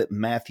way that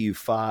Matthew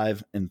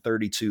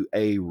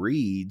 5:32a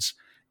reads,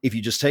 if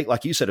you just take,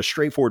 like you said, a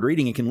straightforward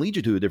reading, it can lead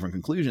you to a different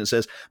conclusion. It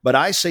says, "But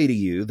I say to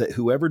you that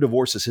whoever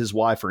divorces his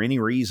wife for any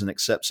reason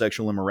except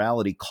sexual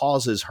immorality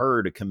causes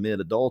her to commit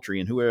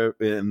adultery."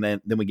 And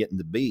then we get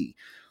into B.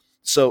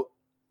 So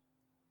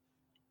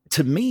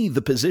to me,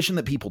 the position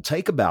that people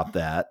take about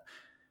that,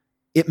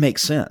 it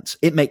makes sense.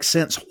 It makes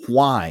sense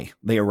why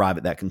they arrive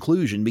at that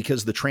conclusion,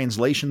 because the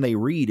translation they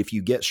read, if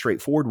you get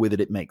straightforward with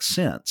it, it makes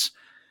sense.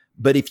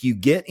 But if you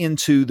get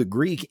into the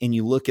Greek and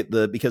you look at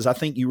because I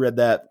think you read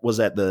that, was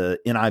that the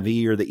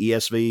NIV or the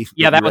ESV?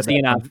 Yeah, that was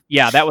the NIV.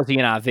 Yeah, that was the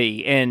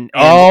NIV. And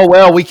oh,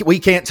 well, we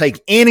can't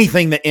take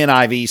anything that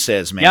NIV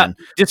says, man.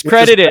 Yeah,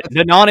 discredit it.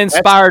 The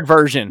non-inspired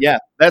version. Yeah,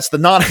 that's the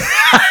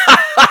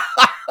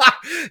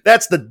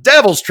that's the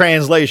devil's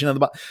translation of the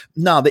Bible.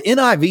 No, the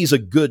NIV is a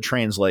good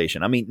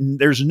translation. I mean,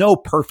 there's no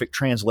perfect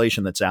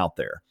translation that's out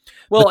there.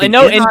 Well, and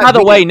by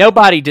the way,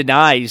 nobody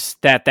denies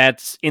that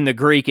that's in the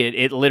Greek.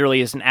 It literally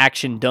is an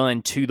action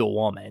done to the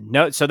woman.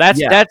 No, so that's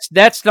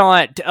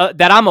not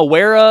that I'm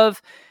aware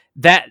of.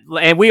 That,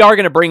 and we are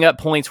going to bring up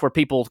points where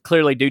people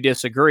clearly do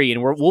disagree,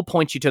 and we'll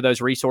point you to those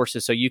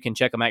resources so you can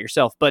check them out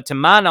yourself. But to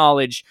my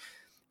knowledge,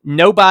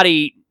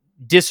 nobody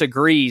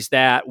disagrees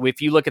that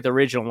if you look at the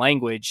original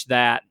language,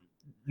 that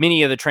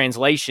many of the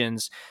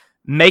translations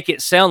make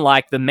it sound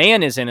like the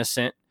man is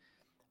innocent,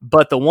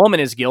 but the woman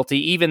is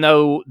guilty, even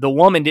though the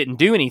woman didn't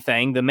do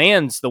anything. The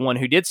man's the one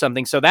who did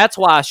something. So that's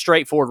why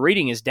straightforward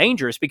reading is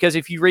dangerous, because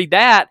if you read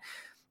that,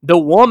 the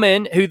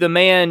woman who the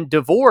man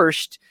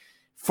divorced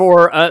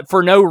for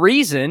no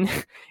reason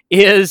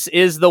is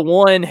the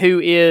one who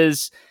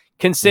is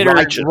considered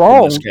righteous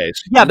wrong. In this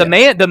case. Yeah,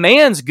 the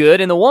man's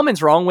good and the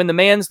woman's wrong when the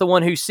man's the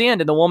one who sinned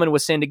and the woman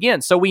was sinned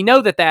against. So we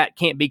know that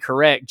can't be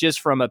correct just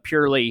from a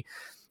purely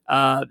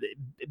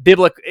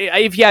biblical.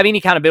 If you have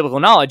any kind of biblical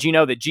knowledge, you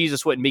know that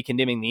Jesus wouldn't be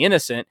condemning the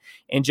innocent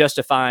and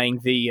justifying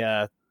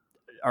condemning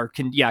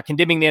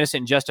the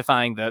innocent and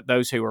justifying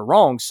those who are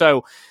wrong.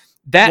 So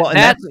that's.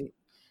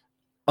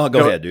 Oh,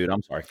 go ahead, dude.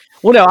 I'm sorry.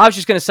 Well, no, I was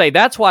just going to say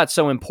that's why it's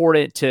so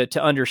important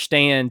to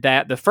understand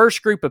that the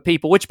first group of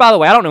people, which, by the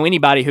way, I don't know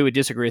anybody who would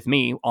disagree with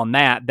me on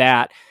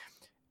that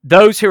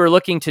those who are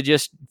looking to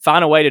just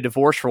find a way to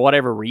divorce for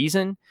whatever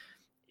reason,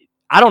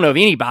 I don't know of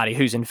anybody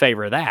who's in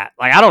favor of that.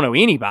 Like, I don't know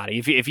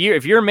anybody. If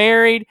you're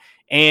married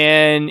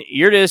and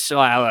you're just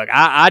like, look,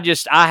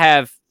 I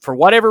have, for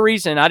whatever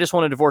reason, I just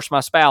want to divorce my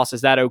spouse.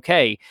 Is that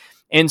okay?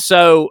 And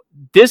so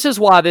this is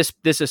why this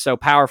is so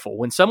powerful.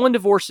 When someone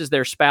divorces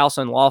their spouse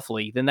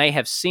unlawfully, then they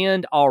have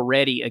sinned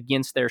already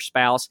against their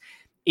spouse,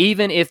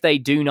 even if they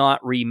do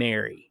not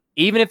remarry.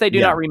 Even if they do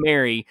not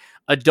remarry,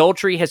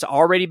 adultery has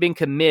already been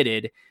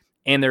committed,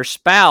 and their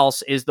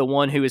spouse is the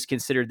one who is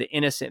considered the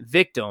innocent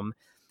victim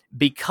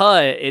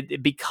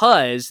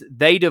because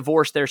they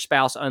divorced their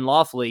spouse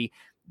unlawfully.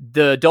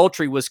 The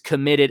adultery was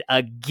committed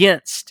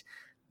against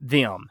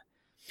them.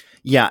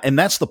 Yeah, and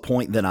that's the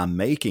point that I'm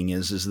making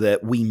is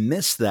that we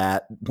miss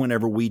that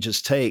whenever we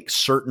just take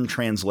certain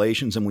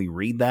translations and we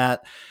read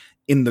that.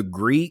 In the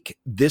Greek,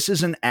 this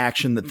is an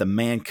action that the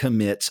man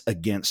commits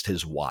against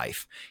his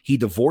wife. He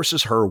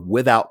divorces her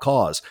without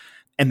cause.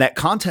 And that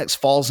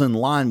context falls in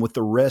line with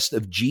the rest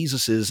of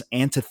Jesus's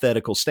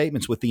antithetical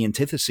statements, with the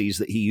antitheses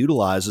that he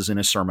utilizes in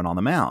his Sermon on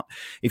the Mount.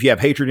 If you have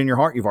hatred in your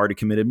heart, you've already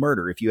committed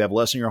murder. If you have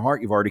lust in your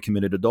heart, you've already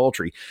committed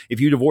adultery. If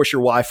you divorce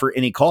your wife for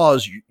any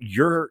cause,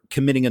 you're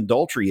committing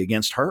adultery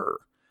against her.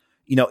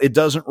 You know, it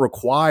doesn't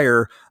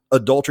require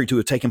adultery to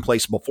have taken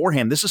place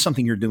beforehand. This is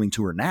something you're doing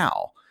to her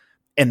now.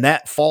 And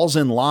that falls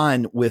in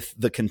line with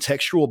the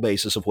contextual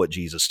basis of what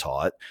Jesus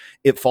taught.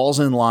 It falls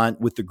in line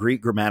with the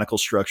Greek grammatical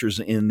structures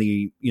in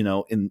the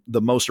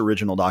most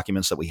original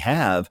documents that we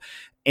have.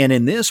 And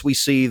in this, we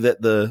see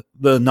that the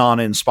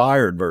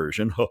non-inspired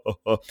version,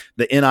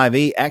 the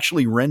NIV,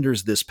 actually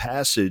renders this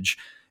passage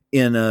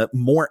in a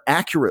more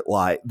accurate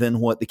light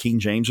than what the King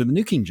James or the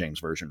New King James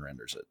Version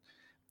renders it.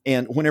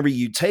 And whenever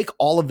you take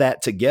all of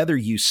that together,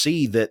 you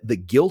see that the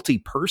guilty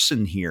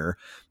person here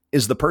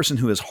is the person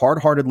who has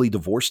hard-heartedly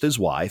divorced his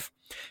wife.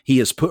 He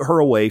has put her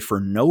away for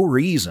no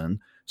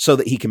reason so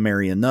that he can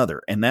marry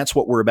another. And that's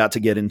what we're about to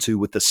get into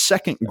with the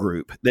second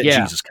group that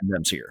Jesus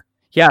condemns here.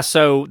 Yeah,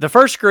 so the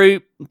first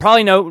group,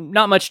 probably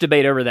not much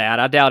debate over that.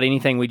 I doubt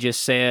anything we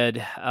just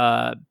said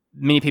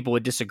many people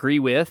would disagree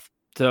with.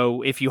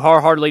 So if you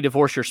hard-heartedly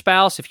divorce your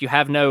spouse, if you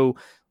have no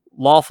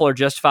lawful or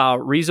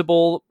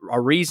justifiable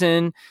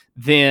reason,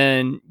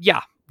 then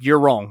yeah, you're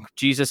wrong.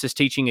 Jesus is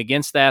teaching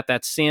against that.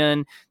 That's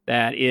sin.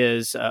 That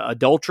is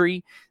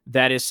adultery.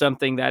 That is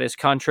something that is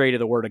contrary to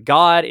the word of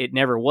God. It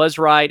never was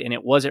right, and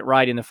it wasn't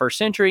right in the first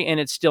century, and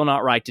it's still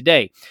not right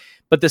today.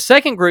 But the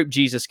second group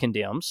Jesus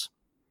condemns,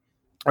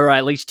 or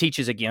at least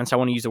teaches against, I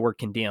want to use the word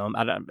condemn.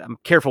 I'm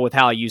careful with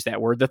how I use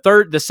that word.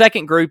 The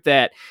second group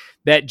that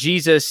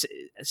Jesus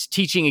is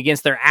teaching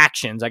against their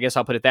actions, I guess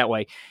I'll put it that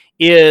way,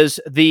 is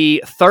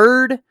the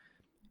third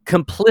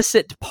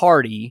complicit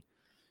party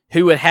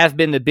who would have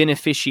been the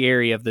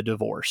beneficiary of the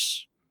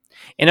divorce.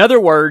 In other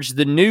words,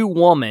 the new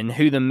woman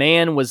who the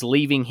man was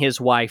leaving his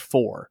wife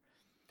for.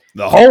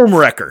 The home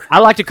wrecker. I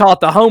like to call it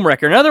the home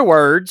wrecker. In other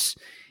words,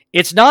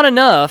 it's not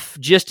enough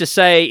just to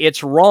say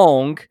it's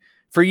wrong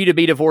for you to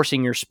be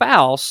divorcing your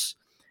spouse,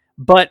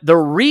 but the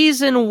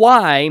reason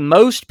why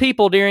most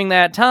people during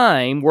that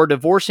time were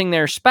divorcing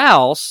their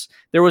spouse,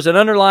 there was an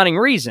underlying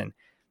reason.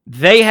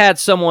 They had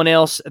someone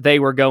else they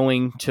were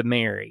going to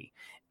marry.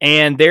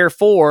 And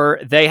therefore,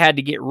 they had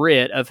to get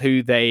rid of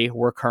who they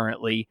were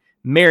currently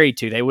married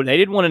to. They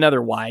didn't want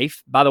another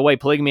wife. By the way,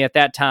 polygamy at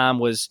that time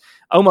was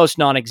almost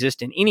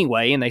non-existent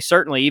anyway, and they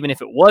certainly, even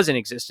if it wasn't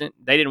existent,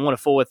 they didn't want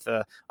to fool with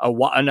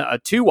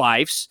two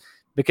wives,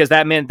 because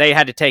that meant they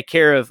had to take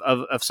care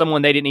of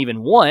someone they didn't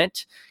even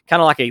want,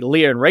 kind of like a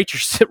Leah and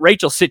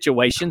Rachel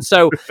situation.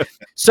 So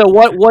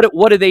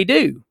what do they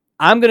do?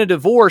 I'm going to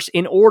divorce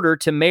in order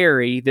to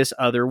marry this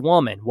other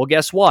woman. Well,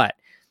 guess what?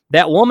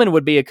 That woman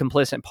would be a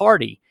complicit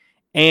party,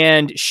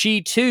 and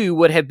she too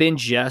would have been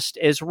just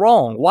as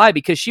wrong. Why?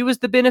 Because she was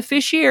the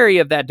beneficiary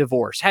of that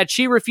divorce. Had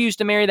she refused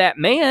to marry that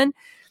man,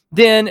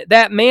 then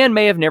that man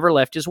may have never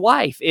left his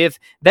wife. If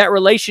that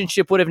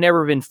relationship would have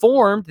never been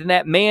formed, then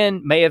that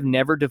man may have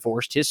never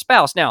divorced his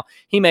spouse. Now,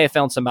 he may have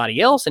found somebody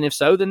else, and if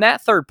so, then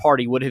that third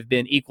party would have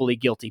been equally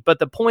guilty. But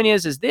the point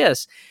is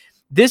this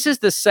is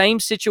the same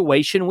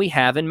situation we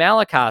have in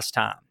Malachi's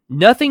time.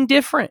 Nothing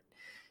different.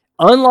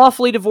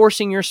 Unlawfully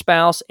divorcing your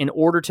spouse in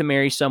order to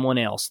marry someone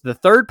else. The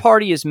third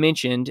party is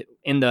mentioned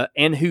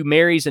and who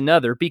marries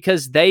another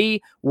because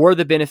they were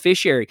the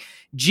beneficiary.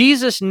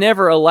 Jesus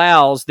never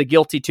allows the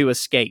guilty to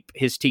escape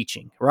his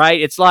teaching, right?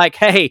 It's like,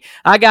 hey,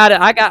 I got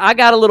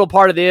a little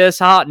part of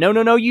this.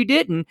 No, you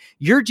didn't.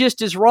 You're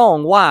just as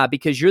wrong. Why?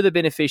 Because you're the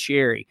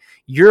beneficiary.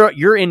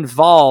 You're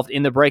involved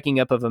in the breaking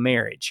up of a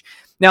marriage.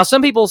 Now,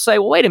 some people say,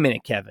 well, wait a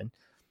minute, Kevin.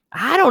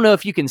 I don't know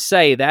if you can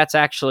say that's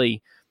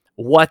actually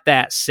what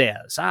that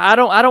says. I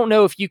don't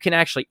know if you can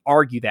actually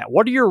argue that.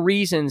 What are your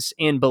reasons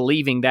in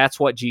believing that's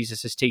what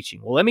Jesus is teaching?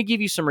 Well, let me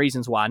give you some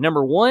reasons why.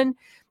 Number one,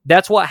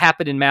 that's what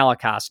happened in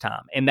Malachi's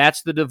time, and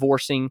that's the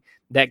divorcing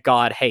that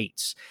God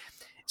hates.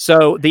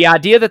 So the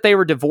idea that they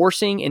were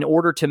divorcing in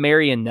order to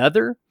marry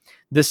another,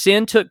 The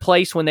sin took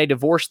place when they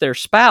divorced their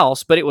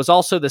spouse, but it was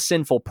also the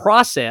sinful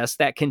process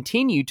that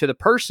continued to the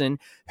person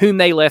whom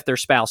they left their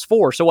spouse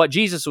for. So what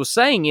Jesus was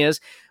saying is,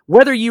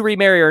 whether you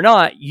remarry or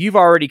not, you've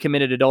already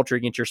committed adultery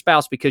against your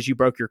spouse because you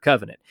broke your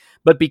covenant.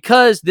 But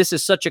because this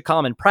is such a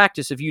common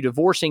practice of you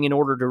divorcing in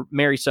order to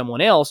marry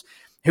someone else,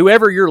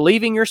 whoever you're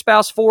leaving your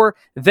spouse for,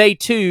 they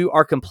too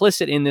are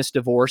complicit in this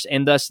divorce,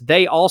 and thus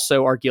they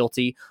also are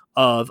guilty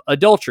of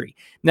adultery.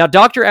 Now,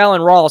 Dr.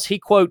 Alan Ross, he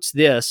quotes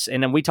this,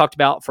 and then we talked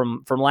about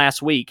from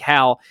last week,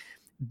 how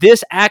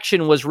this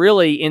action was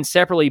really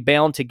inseparably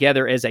bound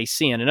together as a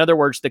sin. In other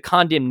words, the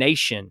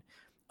condemnation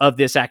of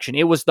this action.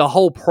 It was the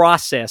whole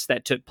process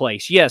that took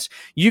place. Yes,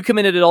 you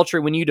committed adultery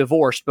when you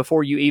divorced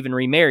before you even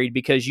remarried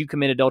because you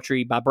committed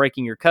adultery by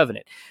breaking your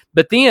covenant.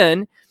 But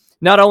then,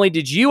 not only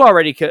did you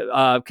already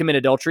commit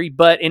adultery,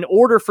 but in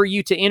order for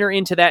you to enter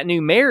into that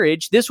new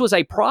marriage, this was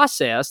a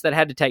process that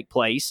had to take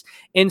place.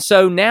 And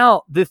so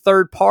now the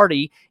third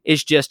party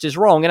is just as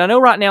wrong. And I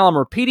know right now I'm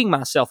repeating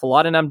myself a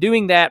lot, and I'm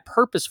doing that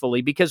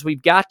purposefully because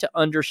we've got to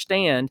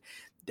understand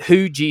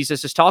who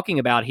Jesus is talking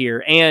about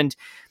here. And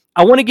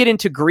I want to get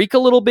into Greek a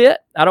little bit.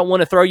 I don't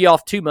want to throw you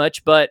off too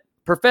much, but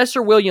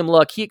Professor William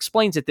Luck, he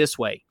explains it this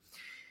way.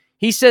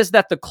 He says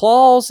that the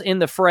clause in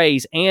the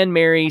phrase, and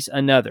marries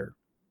another,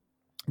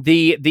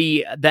 the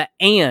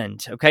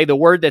and, okay, the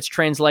word that's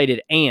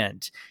translated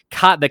and,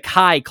 the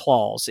Kai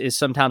clause is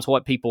sometimes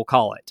what people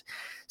call it.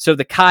 So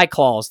the Kai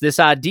clause, this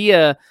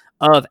idea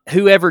of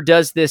whoever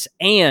does this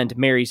and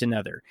marries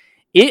another,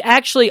 it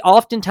actually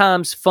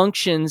oftentimes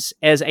functions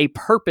as a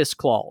purpose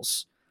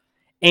clause.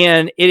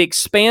 And it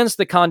expands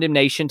the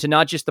condemnation to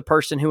not just the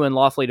person who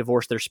unlawfully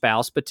divorced their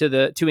spouse, but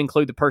to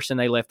include the person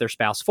they left their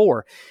spouse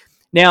for.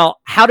 Now,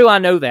 how do I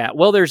know that?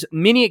 Well, there's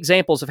many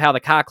examples of how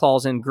the Kai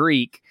clause in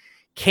Greek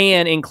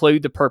can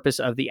include the purpose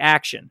of the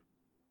action.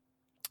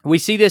 We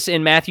see this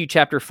in Matthew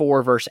chapter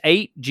 4, verse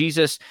 8.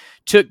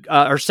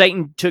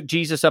 Satan took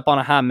Jesus up on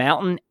a high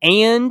mountain,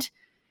 and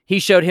he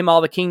showed him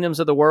all the kingdoms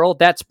of the world.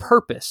 That's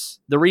purpose.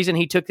 The reason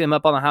he took them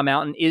up on the high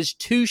mountain is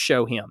to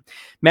show him.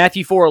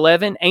 Matthew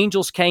 4:11,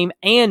 angels came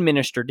and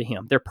ministered to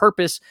him. Their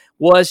purpose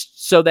was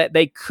so that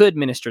they could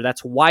minister.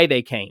 That's why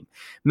they came.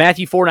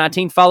 Matthew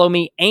 4:19, follow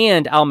me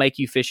and I'll make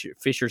you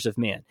fishers of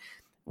men.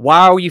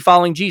 Why are you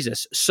following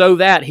Jesus? So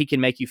that he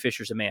can make you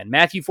fishers of men.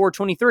 Matthew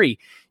 4:23,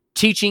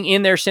 teaching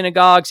in their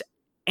synagogues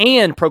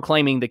and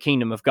proclaiming the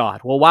kingdom of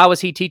God. Well, why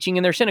was he teaching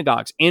in their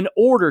synagogues? In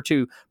order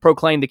to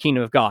proclaim the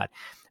kingdom of God.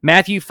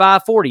 Matthew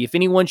 5:40, if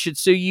anyone should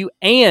sue you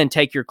and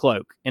take your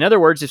cloak. In other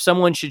words, if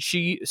someone should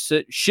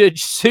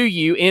sue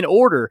you in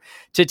order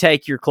to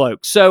take your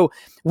cloak. So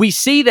we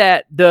see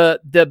that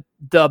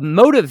the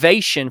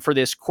motivation for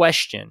this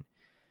question,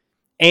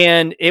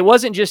 and it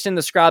wasn't just in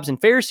the scribes and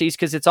Pharisees,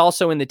 because it's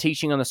also in the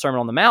teaching on the Sermon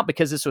on the Mount,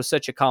 because this was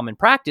such a common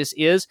practice,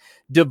 is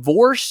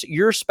divorce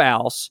your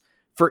spouse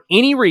for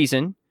any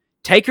reason,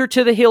 take her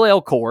to the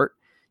Hillel court.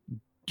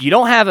 You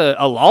don't have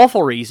a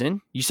lawful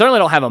reason. You certainly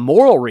don't have a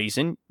moral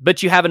reason,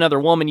 but you have another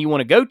woman you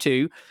want to go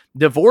to.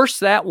 Divorce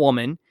that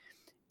woman,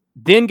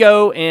 then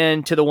go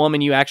into the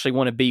woman you actually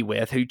want to be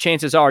with, who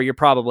chances are you're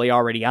probably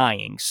already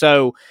eyeing.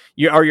 So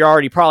you're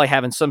already probably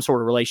having some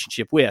sort of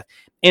relationship with.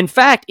 In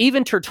fact,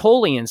 even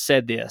Tertullian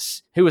said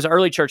this, who was an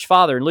early church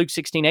father, in Luke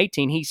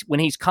 16:18. When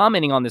he's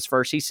commenting on this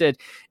verse, he said,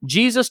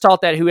 Jesus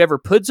taught that whoever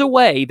puts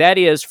away, that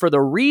is, for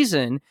the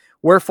reason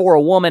wherefore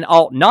a woman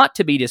ought not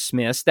to be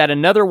dismissed, that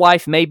another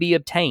wife may be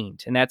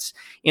obtained. And that's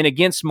in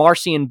Against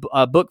Marcion,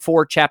 book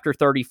 4, chapter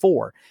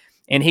 34.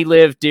 And he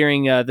lived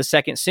during the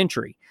 2nd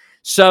century.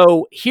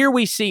 So here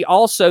we see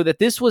also that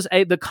this was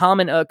a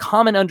common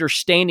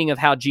understanding of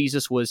how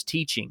Jesus was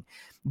teaching.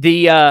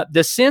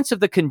 The sense of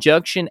the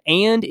conjunction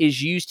and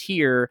is used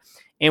here,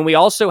 and we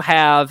also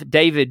have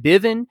David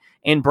Biven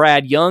and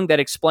Brad Young that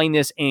explain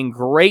this in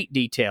great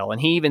detail.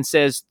 And he even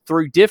says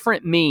through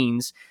different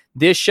means,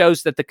 this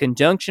shows that the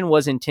conjunction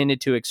was intended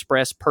to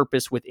express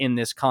purpose within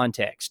this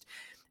context.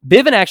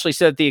 Biven actually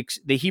said the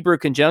Hebrew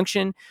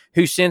conjunction,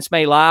 whose sense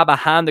may lie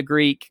behind the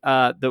Greek,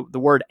 the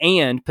word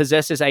and,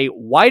 possesses a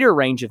wider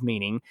range of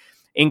meaning,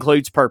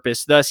 includes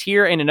purpose. Thus,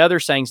 here and in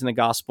other sayings in the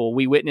gospel,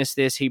 we witness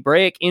this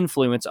Hebraic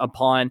influence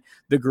upon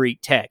the Greek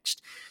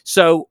text.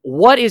 So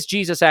what is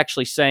Jesus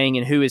actually saying,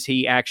 and who is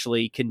he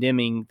actually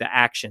condemning the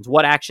actions?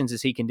 What actions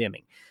is he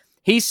condemning?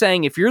 He's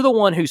saying if you're the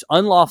one who's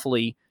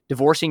unlawfully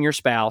divorcing your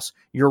spouse,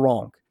 you're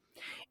wrong.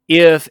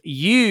 If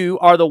you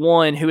are the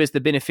one who is the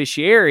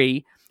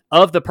beneficiary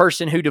of the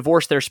person who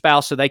divorced their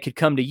spouse so they could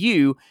come to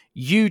you,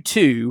 you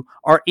too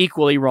are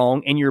equally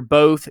wrong, and you're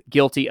both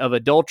guilty of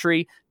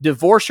adultery.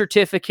 Divorce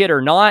certificate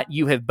or not,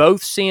 you have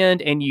both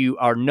sinned, and you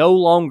are no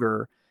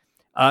longer,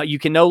 you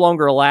can no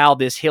longer allow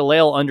this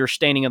Hillel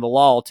understanding of the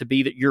law to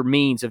be your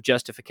means of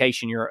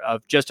justification,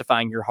 of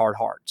justifying your hard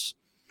hearts.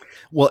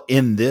 Well,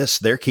 in this,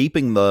 they're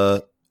keeping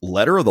the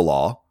letter of the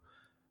law,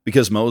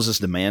 because Moses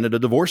demanded a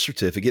divorce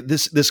certificate.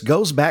 This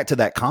goes back to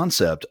that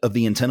concept of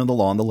the intent of the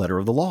law and the letter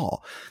of the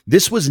law.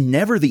 This was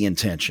never the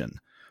intention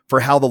for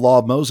how the law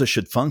of Moses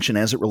should function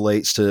as it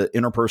relates to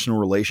interpersonal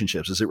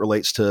relationships, as it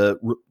relates to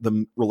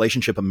the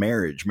relationship of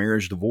marriage,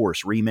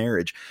 divorce,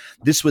 remarriage.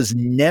 This was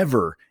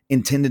never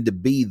intended to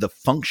be the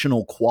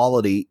functional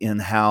quality in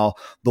how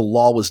the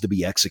law was to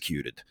be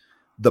executed.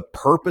 The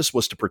purpose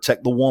was to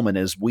protect the woman,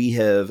 as we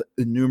have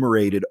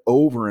enumerated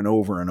over and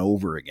over and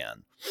over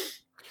again.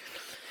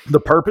 The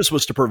purpose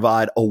was to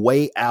provide a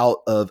way out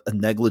of a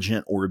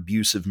negligent or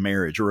abusive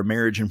marriage, or a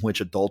marriage in which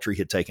adultery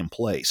had taken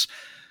place.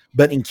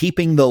 But in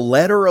keeping the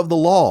letter of the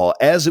law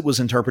as it was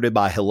interpreted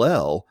by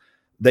Hillel,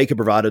 they could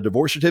provide a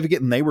divorce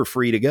certificate and they were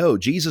free to go.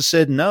 Jesus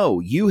said, no,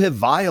 you have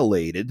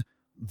violated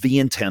the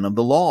intent of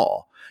the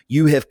law.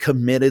 You have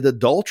committed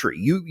adultery.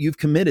 You've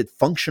committed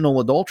functional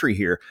adultery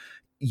here.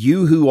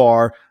 You who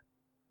are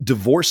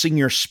divorcing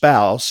your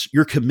spouse,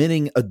 you're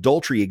committing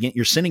adultery against,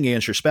 you're sinning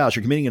against your spouse,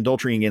 you're committing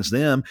adultery against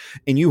them.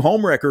 And you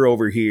homewrecker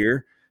over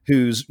here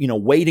who's,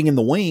 waiting in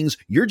the wings,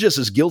 you're just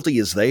as guilty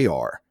as they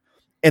are.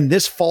 And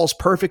this falls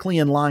perfectly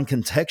in line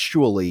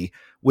contextually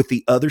with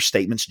the other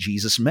statements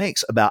Jesus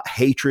makes about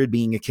hatred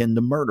being akin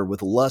to murder,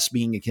 with lust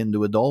being akin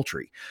to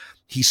adultery.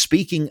 He's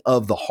speaking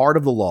of the heart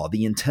of the law,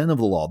 the intent of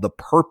the law, the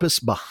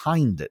purpose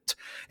behind it,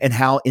 and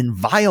how in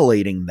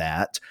violating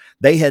that,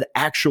 they had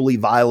actually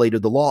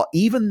violated the law.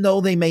 Even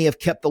though they may have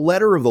kept the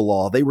letter of the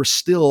law, they were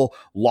still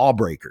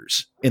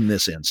lawbreakers in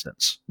this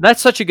instance.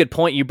 That's such a good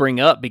point you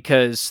bring up,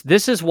 because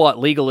this is what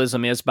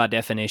legalism is by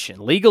definition.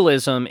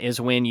 Legalism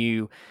is when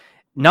you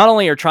not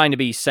only are trying to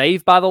be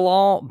saved by the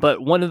law,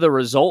 but one of the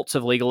results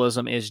of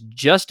legalism is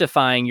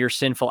justifying your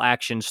sinful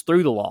actions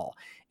through the law.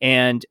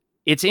 And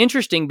it's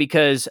interesting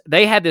because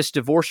they had this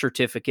divorce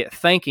certificate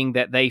thinking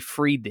that they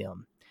freed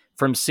them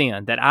from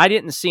sin, that I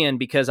didn't sin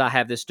because I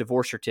have this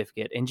divorce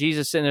certificate. And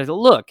Jesus said,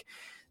 look,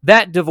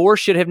 that divorce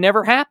should have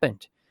never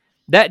happened.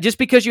 That just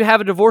because you have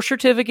a divorce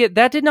certificate,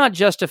 that did not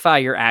justify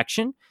your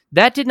action.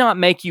 That did not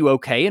make you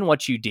okay in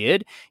what you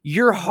did.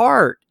 Your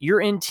heart,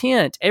 your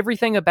intent,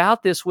 everything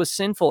about this was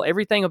sinful.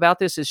 Everything about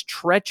this is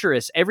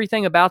treacherous.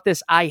 Everything about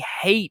this I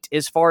hate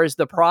as far as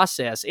the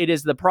process. It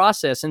is the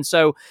process. And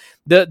so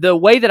the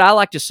way that I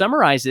like to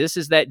summarize this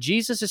is that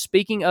Jesus is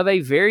speaking of a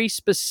very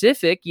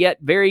specific yet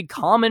very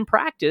common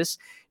practice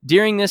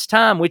during this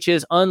time, which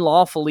is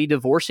unlawfully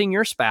divorcing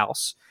your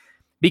spouse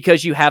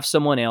because you have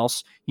someone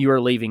else you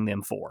are leaving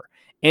them for.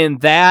 And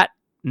that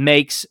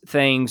makes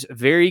things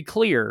very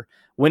clear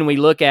when we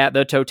look at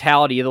the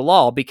totality of the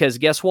law, because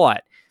guess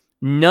what?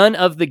 None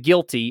of the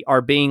guilty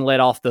are being let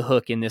off the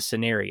hook in this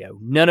scenario.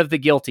 None of the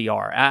guilty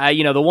are.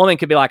 The woman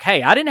could be like,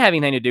 hey, I didn't have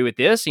anything to do with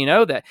this,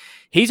 that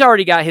he's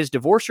already got his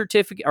divorce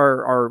certificate,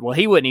 or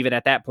he wouldn't even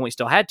at that point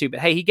still had to, but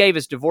hey, he gave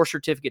his divorce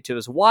certificate to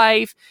his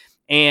wife,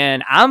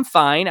 and I'm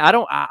fine.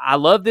 I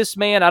love this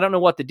man. I don't know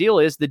what the deal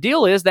is. The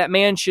deal is that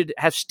man should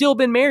have still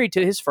been married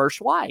to his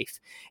first wife.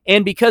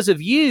 And because of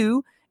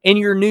you and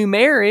your new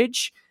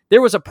marriage,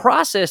 there was a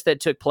process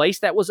that took place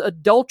that was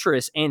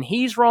adulterous, and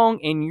he's wrong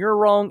and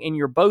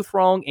you're both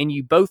wrong, and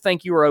you both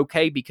think you were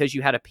okay because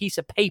you had a piece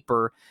of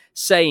paper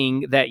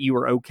saying that you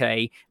were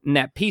okay. And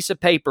that piece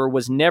of paper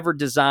was never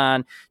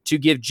designed to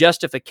give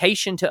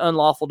justification to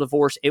unlawful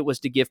divorce. It was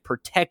to give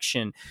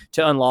protection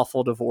to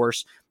unlawful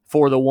divorce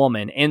for the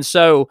woman. And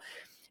so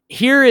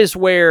here is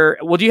where,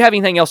 do you have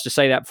anything else to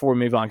say that before we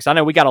move on? Because I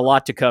know we got a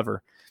lot to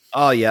cover.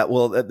 Oh, yeah.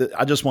 Well,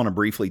 I just want to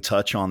briefly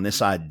touch on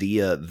this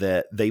idea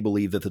that they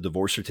believe that the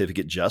divorce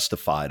certificate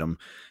justified them.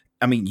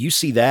 I mean, you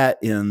see that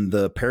in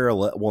the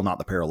parallel, well, not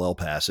the parallel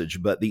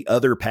passage, but the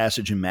other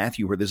passage in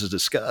Matthew where this is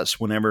discussed.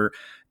 Whenever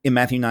in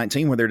Matthew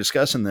 19, where they're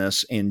discussing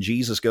this, and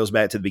Jesus goes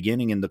back to the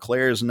beginning and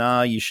declares,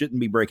 nah, you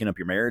shouldn't be breaking up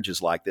your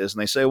marriages like this. And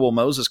they say, well,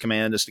 Moses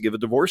commanded us to give a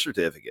divorce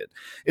certificate.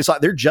 It's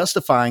like they're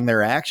justifying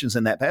their actions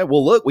in that path.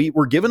 Well, look,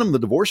 we're giving them the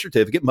divorce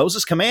certificate.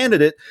 Moses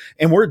commanded it,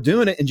 and we're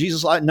doing it. And Jesus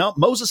is like, no,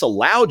 Moses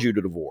allowed you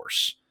to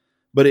divorce,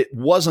 but it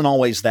wasn't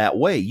always that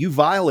way. You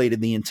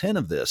violated the intent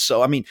of this.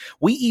 So, I mean,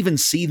 we even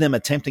see them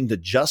attempting to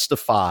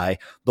justify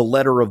the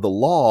letter of the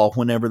law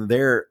whenever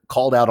they're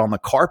called out on the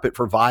carpet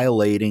for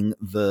violating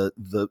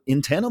the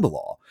intent of the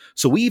law.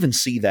 So we even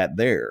see that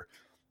there.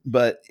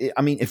 But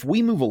I mean, if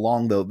we move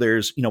along, though,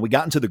 there's, we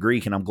got into the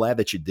Greek, and I'm glad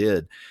that you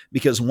did,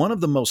 because one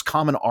of the most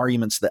common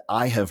arguments that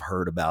I have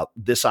heard about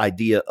this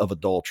idea of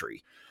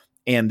adultery,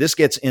 and this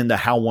gets into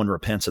how one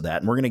repents of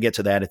that, and we're going to get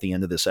to that at the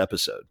end of this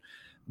episode.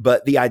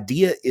 But the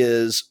idea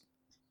is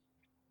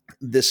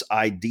this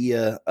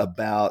idea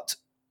about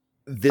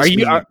this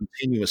being a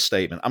continuous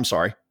statement. I'm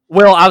sorry.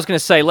 Well, I was going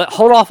to say,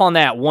 hold off on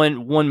that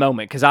one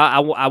moment, because I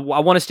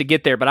want us to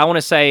get there, but I want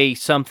to say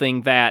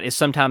something that is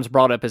sometimes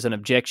brought up as an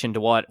objection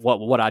to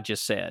what I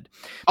just said.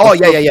 Oh,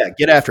 yeah.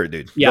 Get after it,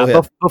 dude.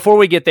 Yeah, before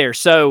we get there.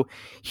 So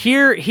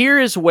here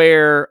is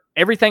where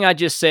everything I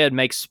just said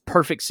makes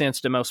perfect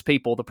sense to most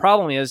people. The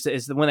problem is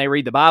that when they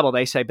read the Bible,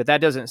 they say, but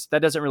that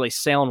doesn't really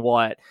sound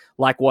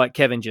like what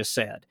Kevin just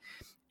said.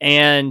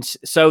 And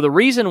so the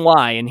reason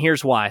why, and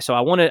here's why. So I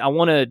want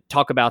to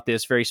talk about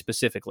this very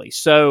specifically.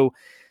 So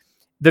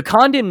the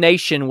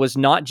condemnation was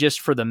not just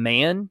for the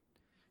man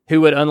who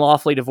would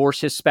unlawfully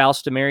divorce his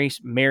spouse to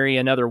marry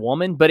another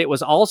woman, but it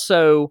was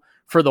also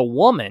for the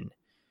woman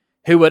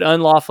who would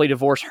unlawfully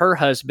divorce her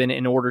husband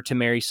in order to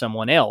marry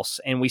someone else.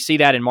 And we see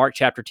that in Mark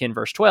chapter 10,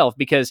 verse 12,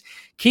 because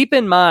keep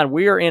in mind,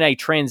 we are in a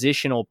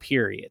transitional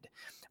period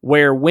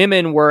where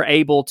women were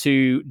able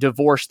to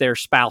divorce their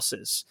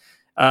spouses,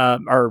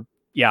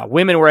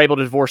 women were able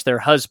to divorce their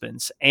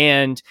husbands.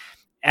 And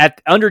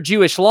under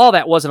Jewish law,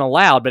 that wasn't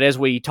allowed. But as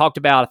we talked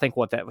about, I think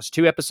that was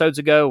 2 episodes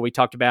ago, we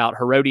talked about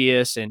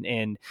Herodias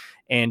and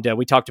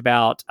we talked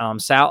about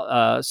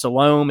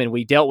Salome, and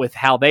we dealt with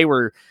how they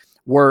were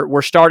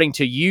starting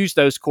to use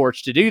those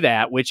courts to do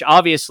that, which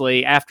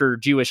obviously after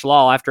Jewish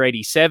law, after AD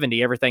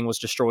 70, everything was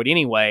destroyed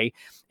anyway.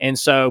 And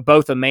so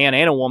both a man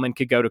and a woman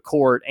could go to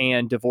court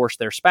and divorce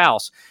their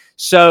spouse.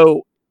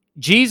 So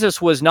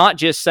Jesus was not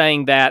just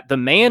saying that the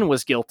man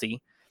was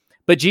guilty,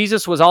 but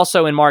Jesus was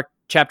also in Mark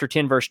chapter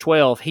 10, verse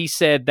 12, he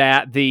said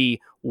that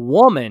the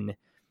woman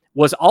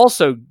was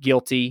also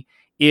guilty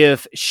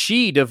if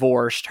she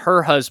divorced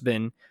her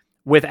husband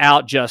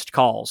without just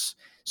cause.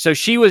 So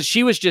she was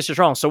just as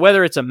wrong. So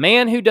whether it's a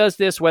man who does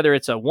this, whether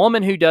it's a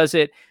woman who does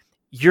it,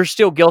 you're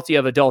still guilty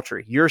of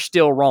adultery. You're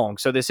still wrong.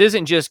 So this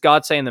isn't just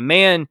God saying the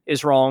man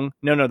is wrong.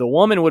 No, the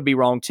woman would be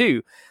wrong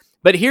too.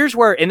 But here's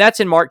where, and that's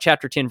in Mark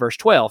chapter 10, verse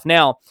 12.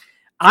 Now,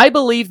 I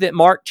believe that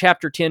Mark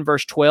chapter 10,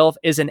 verse 12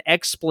 is an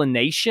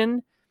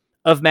explanation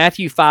of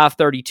Matthew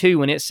 5:32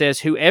 when it says,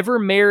 whoever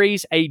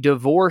marries a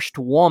divorced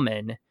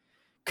woman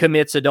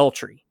commits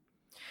adultery.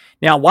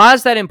 Now, why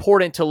is that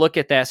important to look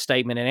at that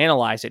statement and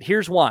analyze it?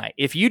 Here's why.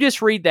 If you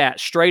just read that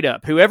straight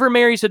up, whoever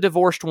marries a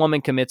divorced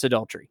woman commits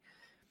adultery.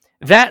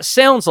 That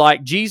sounds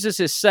like Jesus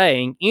is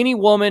saying any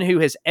woman who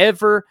has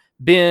ever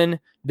been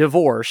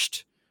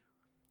divorced,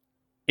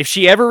 if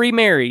she ever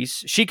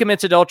remarries, she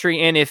commits adultery,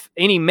 and if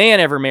any man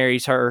ever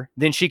marries her,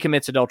 then she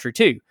commits adultery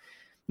too.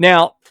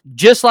 Now,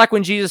 just like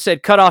when Jesus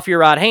said, cut off your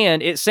right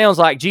hand, it sounds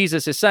like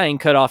Jesus is saying,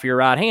 cut off your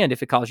right hand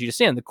if it causes you to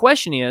sin. The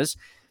question is,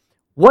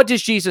 what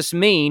does Jesus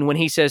mean when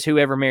he says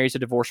whoever marries a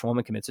divorced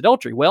woman commits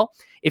adultery? Well,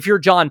 if you're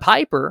John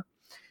Piper,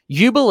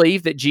 you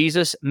believe that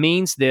Jesus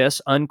means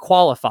this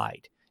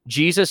unqualified.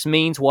 Jesus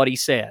means what he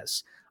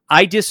says.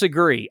 I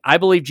disagree. I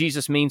believe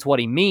Jesus means what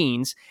he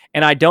means,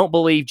 and I don't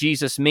believe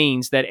Jesus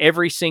means that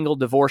every single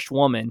divorced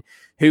woman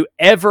who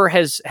ever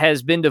has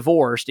been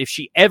divorced, if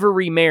she ever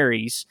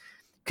remarries,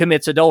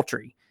 commits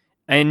adultery.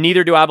 And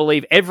neither do I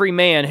believe every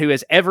man who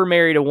has ever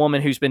married a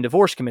woman who's been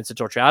divorced commits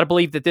adultery. I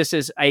believe that this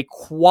is a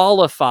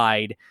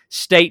qualified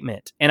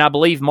statement, and I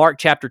believe Mark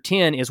chapter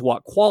 10 is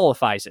what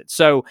qualifies it.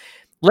 So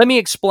let me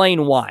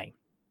explain why.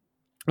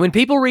 When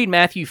people read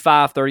Matthew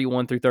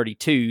 5:31 through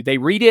 32, they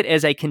read it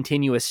as a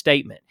continuous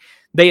statement.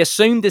 They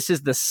assume this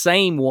is the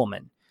same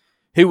woman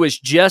who was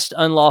just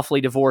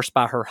unlawfully divorced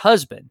by her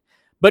husband.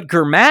 But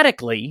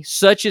grammatically,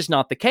 such is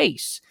not the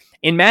case.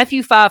 In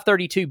Matthew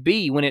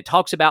 5:32b, when it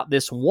talks about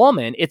this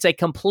woman, it's a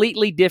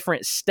completely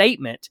different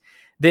statement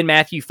than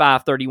Matthew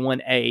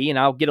 5:31a, and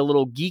I'll get a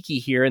little geeky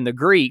here in the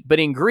Greek, but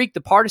in Greek,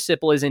 the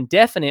participle is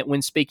indefinite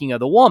when speaking of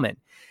the woman.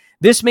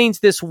 This means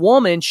this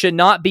woman should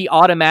not be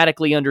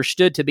automatically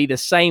understood to be the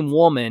same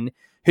woman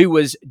who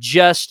was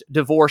just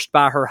divorced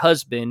by her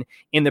husband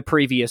in the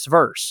previous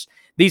verse.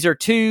 These are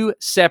two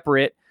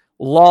separate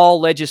law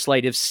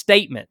legislative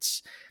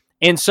statements.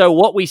 And so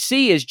what we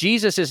see is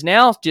Jesus is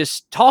now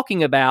just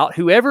talking about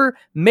whoever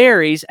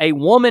marries a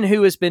woman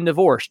who has been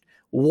divorced.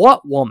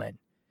 What woman?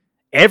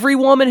 Every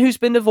woman who's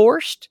been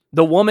divorced?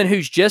 The woman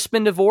who's just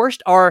been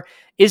divorced? Or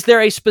is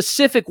there a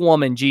specific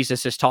woman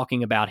Jesus is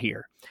talking about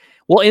here?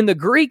 Well, in the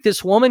Greek,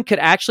 this woman could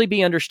actually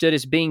be understood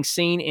as being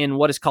seen in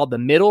what is called the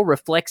middle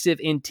reflexive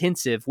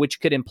intensive,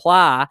 which could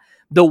imply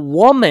the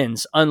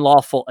woman's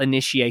unlawful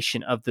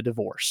initiation of the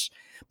divorce.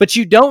 But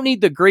you don't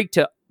need the Greek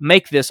to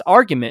make this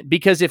argument,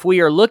 because if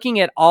we are looking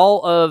at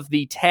all of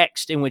the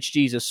text in which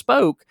Jesus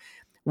spoke,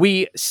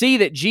 we see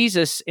that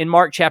Jesus in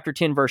Mark chapter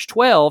 10, verse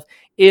 12,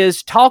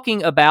 is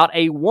talking about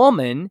a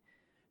woman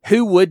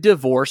who would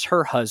divorce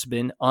her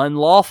husband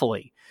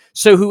unlawfully.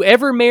 So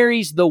whoever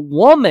marries the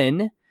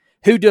woman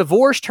who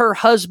divorced her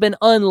husband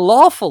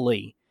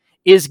unlawfully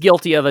is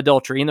guilty of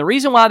adultery. And the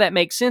reason why that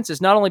makes sense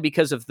is not only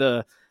because of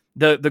the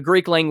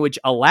Greek language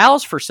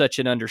allows for such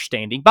an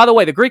understanding. By the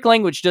way, the Greek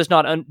language does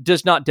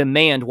not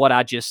demand what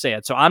I just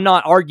said. So I'm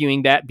not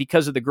arguing that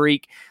because of the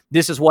Greek,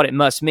 this is what it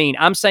must mean.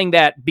 I'm saying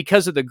that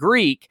because of the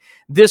Greek,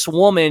 this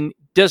woman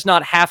does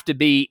not have to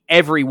be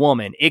every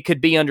woman. It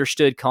could be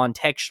understood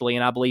contextually,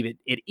 and I believe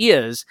it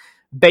is,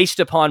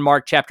 based upon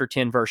Mark chapter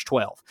 10, verse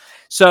 12.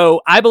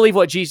 So I believe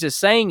what Jesus is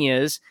saying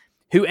is,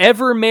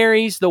 whoever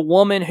marries the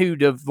woman who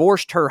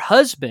divorced her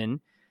husband,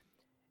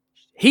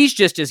 he's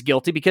just as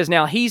guilty because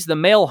now he's the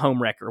male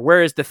homewrecker,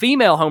 whereas the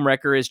female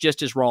homewrecker is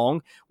just as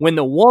wrong when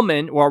the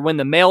woman or when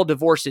the male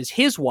divorces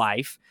his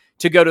wife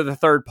to go to the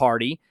third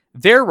party.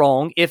 They're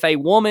wrong. If a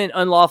woman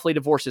unlawfully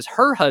divorces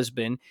her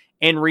husband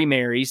and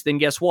remarries, then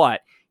guess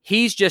what?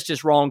 He's just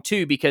as wrong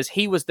too because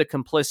he was the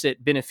complicit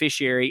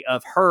beneficiary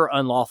of her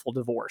unlawful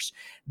divorce.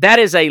 That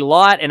is a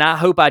lot, and I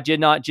hope I did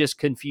not just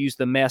confuse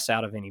the mess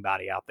out of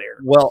anybody out there.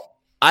 Well,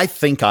 I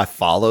think I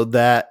followed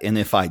that, and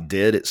if I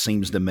did, it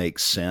seems to make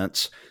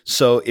sense.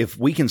 So if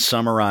we can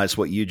summarize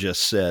what you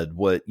just said,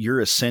 what you're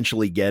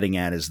essentially getting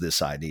at is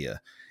this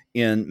idea.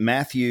 In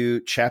Matthew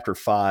chapter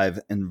 5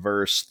 and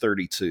verse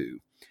 32,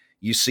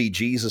 you see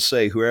Jesus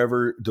say,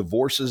 whoever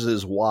divorces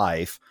his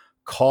wife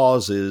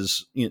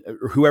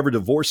whoever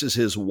divorces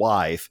his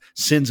wife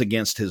sins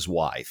against his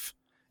wife,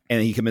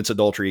 and he commits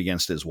adultery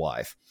against his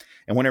wife.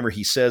 And whenever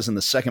he says in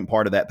the second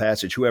part of that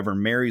passage, whoever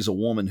marries a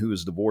woman who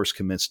is divorced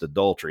commits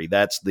adultery,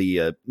 that's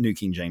the New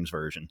King James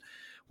Version.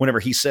 Whenever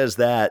he says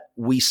that,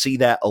 we see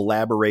that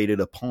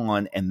elaborated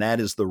upon, and that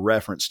is the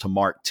reference to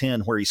Mark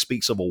 10, where he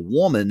speaks of a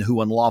woman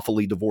who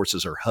unlawfully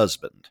divorces her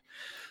husband.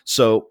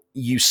 So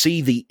you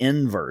see the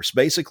inverse.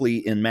 Basically,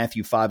 in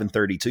Matthew 5 and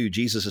 32,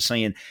 Jesus is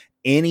saying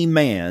any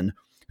man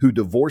who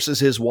divorces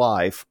his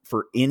wife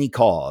for any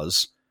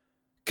cause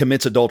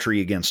commits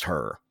adultery against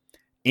her.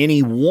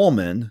 Any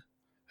woman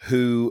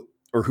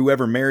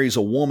whoever marries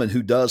a woman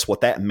who does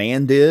what that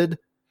man did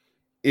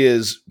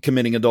is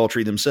committing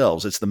adultery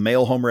themselves. It's the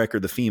male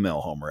homewrecker, the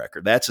female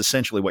homewrecker. That's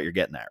essentially what you're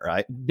getting at,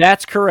 right?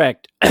 That's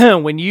correct.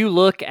 When you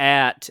look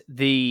at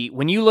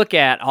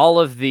all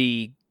of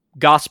the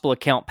gospel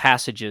account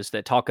passages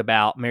that talk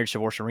about marriage,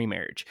 divorce, and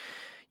remarriage,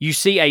 you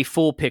see a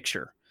full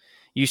picture.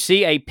 You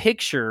see a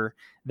picture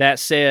that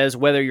says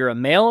whether you're a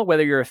male,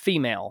 whether you're a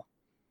female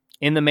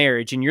in the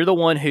marriage, and you're the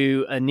one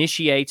who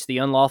initiates the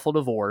unlawful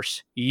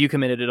divorce, you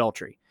committed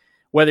adultery.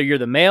 Whether you're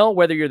the male,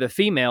 whether you're the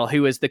female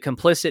who is the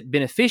complicit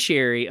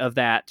beneficiary of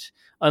that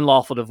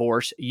unlawful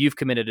divorce, you've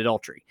committed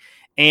adultery.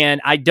 And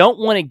I don't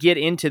want to get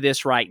into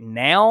this right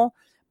now,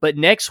 but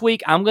next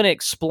week I'm going to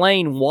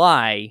explain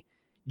why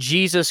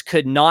Jesus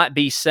could not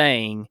be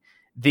saying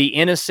the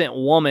innocent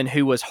woman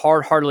who was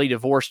hard-heartedly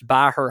divorced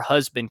by her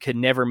husband could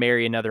never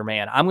marry another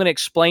man. I'm going to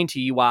explain to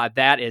you why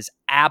that is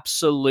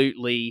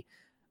absolutely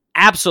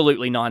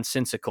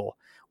nonsensical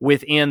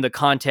within the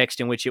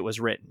context in which it was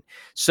written.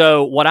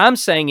 So what I'm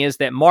saying is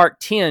that Mark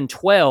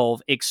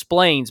 10:12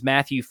 explains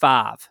Matthew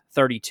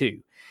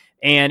 5:32,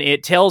 and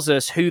it tells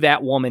us who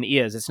that woman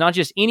is. It's not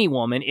just any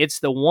woman, it's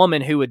the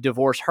woman who would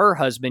divorce her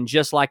husband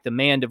just like the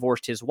man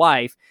divorced his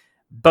wife.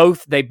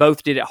 They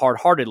both did it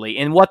hard-heartedly.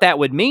 And what that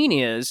would mean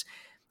is,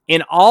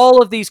 in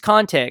all of these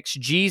contexts,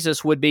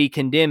 Jesus would be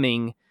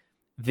condemning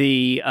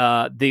the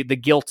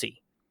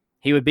guilty.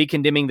 He would be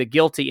condemning the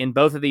guilty in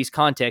both of these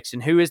contexts.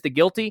 And who is the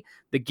guilty?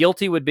 The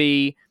guilty would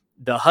be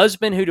the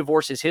husband who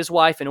divorces his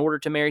wife in order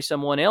to marry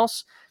someone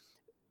else.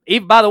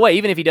 By the way,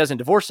 even if he doesn't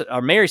divorce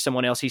or marry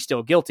someone else, he's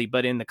still guilty.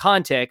 But in the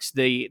context,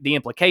 the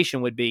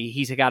implication would be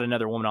he's got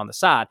another woman on the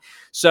side.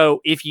 So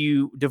if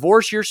you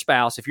divorce your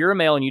spouse, if you're a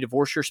male and you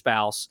divorce your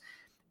spouse,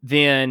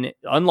 then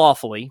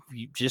unlawfully,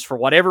 just for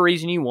whatever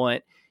reason you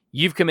want,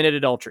 you've committed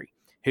adultery.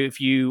 If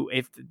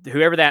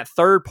whoever that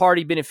third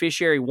party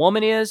beneficiary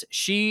woman is,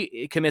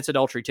 she commits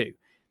adultery too.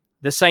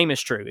 The same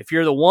is true. If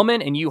you're the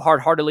woman and you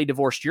hard-heartedly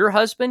divorced your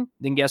husband,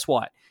 then guess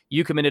what?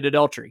 You committed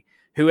adultery.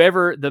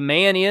 Whoever the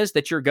man is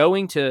that you're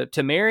going to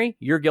marry,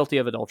 you're guilty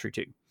of adultery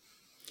too.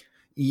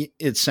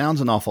 It sounds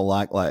an awful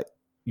lot like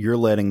you're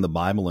letting the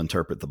Bible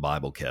interpret the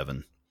Bible,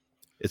 Kevin.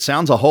 It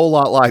sounds a whole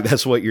lot like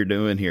that's what you're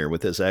doing here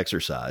with this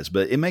exercise,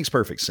 but it makes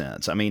perfect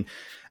sense. I mean,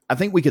 I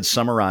think we could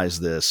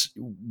summarize this.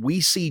 We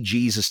see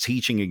Jesus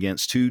teaching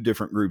against two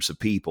different groups of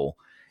people,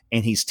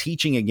 and he's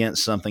teaching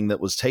against something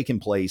that was taking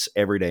place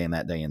every day in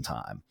that day and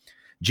time.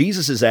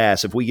 Jesus is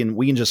asked, if we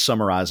can just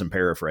summarize and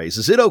paraphrase,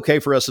 is it okay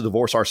for us to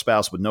divorce our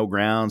spouse with no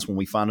grounds when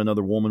we find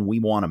another woman we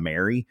want to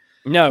marry?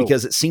 No.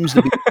 Because it seems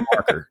to be a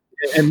marker.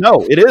 And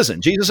no, it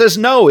isn't. Jesus says,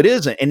 no, it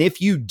isn't. And if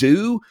you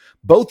do,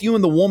 both you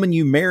and the woman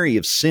you marry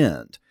have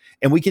sinned.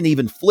 And we can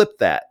even flip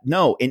that.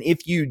 No. And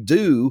if you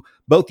do,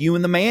 both you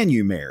and the man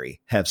you marry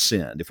have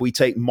sinned. If we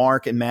take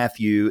Mark and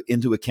Matthew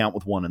into account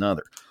with one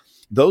another,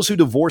 those who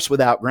divorce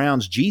without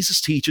grounds, Jesus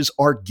teaches,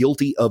 are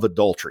guilty of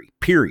adultery,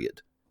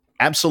 period.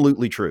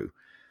 Absolutely true.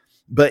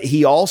 But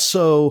he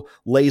also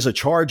lays a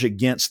charge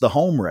against the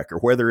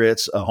homewrecker, whether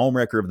it's a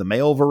homewrecker of the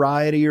male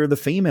variety or the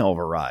female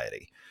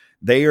variety.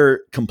 They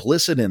are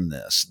complicit in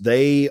this.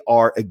 They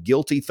are a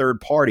guilty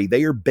third party.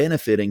 They are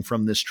benefiting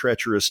from this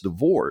treacherous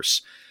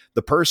divorce.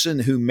 The person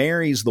who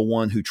marries the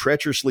one who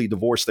treacherously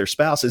divorced their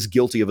spouse is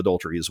guilty of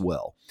adultery as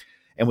well.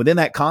 And within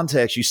that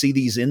context, you see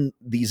these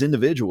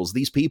individuals,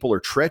 these people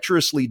are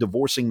treacherously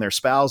divorcing their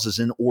spouses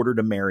in order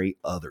to marry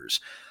others.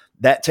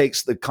 That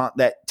takes the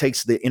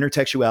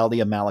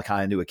intertextuality of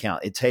Malachi into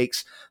account. It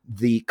takes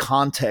the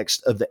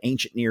context of the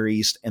ancient Near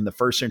East and the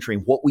first century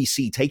and what we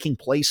see taking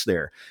place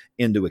there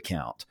into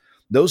account.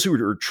 Those who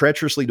are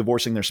treacherously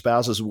divorcing their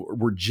spouses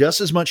were just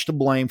as much to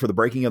blame for the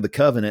breaking of the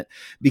covenant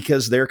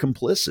because they're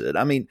complicit.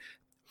 I mean,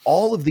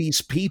 all of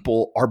these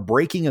people are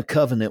breaking a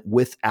covenant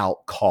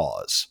without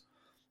cause.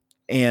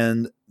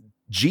 And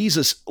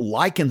Jesus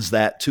likens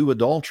that to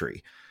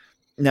adultery.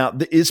 Now,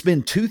 it's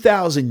been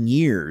 2,000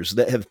 years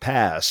that have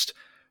passed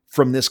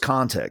from this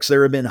context.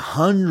 There have been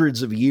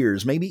hundreds of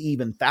years, maybe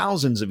even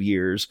thousands of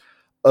years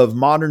of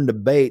modern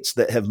debates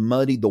that have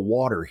muddied the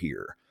water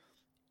here.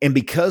 And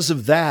because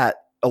of that,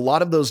 a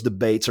lot of those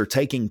debates are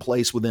taking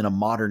place within a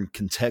modern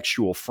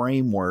contextual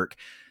framework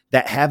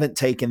that haven't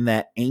taken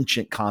that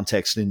ancient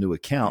context into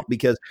account,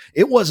 because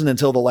it wasn't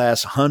until the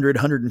last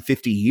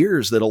 150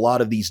 years that a lot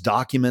of these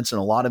documents and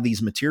a lot of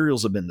these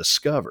materials have been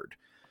discovered.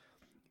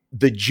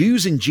 The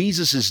Jews in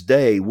Jesus's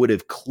day would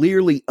have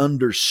clearly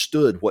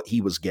understood what he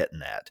was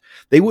getting at.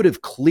 They would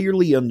have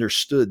clearly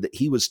understood that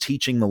he was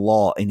teaching the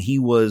law and he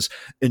was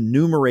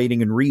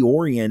enumerating and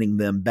reorienting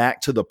them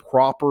back to the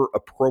proper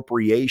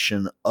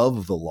appropriation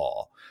of the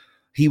law.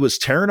 He was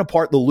tearing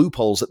apart the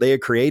loopholes that they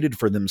had created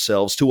for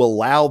themselves to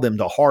allow them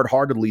to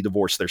hard-heartedly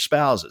divorce their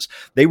spouses.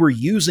 They were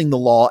using the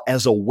law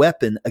as a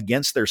weapon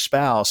against their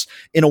spouse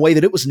in a way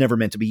that it was never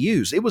meant to be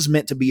used. It was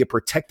meant to be a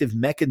protective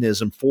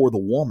mechanism for the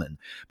woman,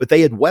 but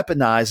they had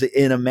weaponized it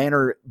in a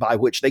manner by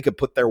which they could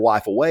put their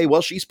wife away.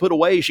 Well, she's put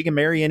away. She can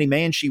marry any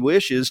man she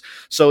wishes,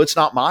 so it's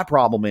not my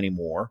problem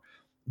anymore.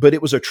 But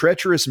it was a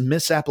treacherous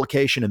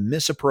misapplication and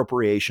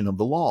misappropriation of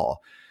the law.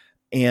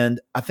 And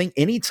I think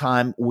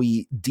anytime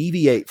we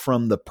deviate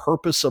from the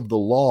purpose of the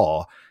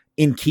law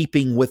in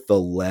keeping with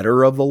the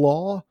letter of the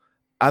law,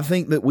 I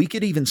think that we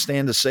could even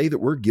stand to say that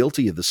we're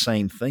guilty of the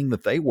same thing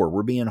that they were.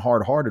 We're being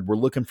hard-hearted. We're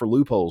looking for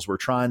loopholes. We're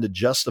trying to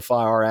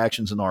justify our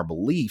actions and our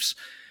beliefs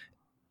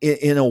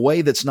in a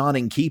way that's not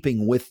in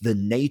keeping with the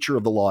nature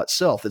of the law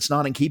itself. It's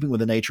not in keeping with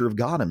the nature of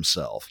God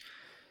himself.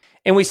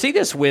 And we see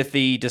this with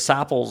the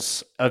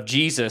disciples of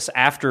Jesus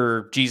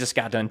after Jesus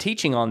got done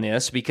teaching on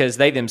this, because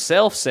they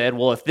themselves said,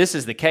 well, if this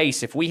is the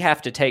case, if we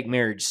have to take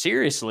marriage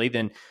seriously,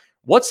 then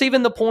what's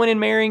even the point in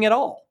marrying at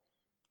all?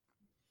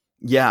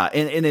 Yeah,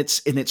 and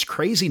it's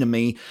crazy to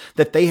me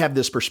that they have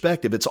this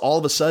perspective. It's all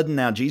of a sudden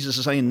now Jesus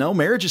is saying, no,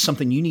 marriage is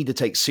something you need to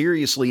take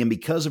seriously, and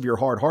because of your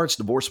hard hearts,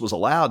 divorce was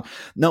allowed.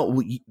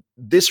 No,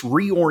 this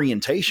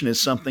reorientation is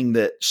something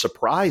that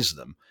surprised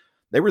them.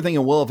 They were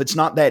thinking, well, if it's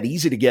not that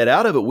easy to get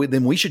out of it,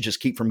 then we should just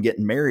keep from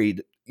getting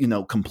married,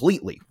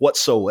 completely,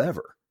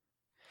 whatsoever.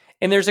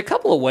 And there's a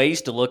couple of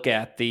ways to look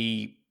at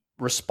the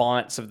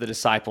response of the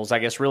disciples. I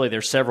guess really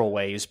there's several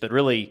ways, but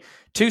really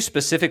two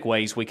specific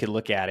ways we could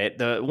look at it.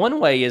 The one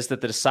way is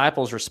that the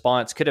disciples'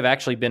 response could have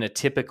actually been a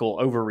typical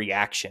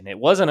overreaction. It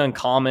wasn't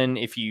uncommon,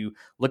 if you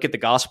look at the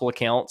gospel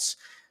accounts,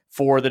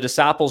 for the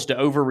disciples to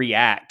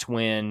overreact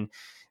when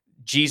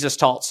Jesus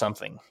taught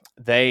something.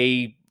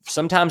 They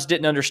sometimes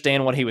didn't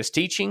understand what he was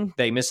teaching.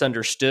 They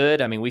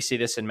misunderstood. I mean, we see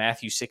this in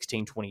Matthew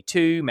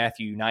 16:22,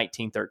 Matthew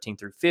 19:13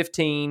 through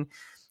 15,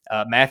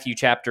 Matthew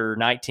chapter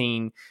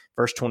 19,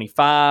 verse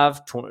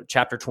 25,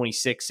 chapter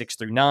 26, 6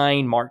 through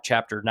 9, Mark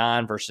chapter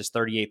 9, verses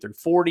 38 through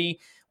 40.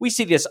 We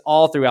see this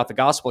all throughout the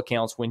gospel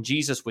accounts when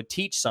Jesus would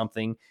teach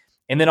something,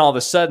 and then all of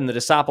a sudden the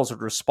disciples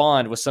would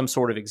respond with some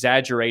sort of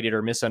exaggerated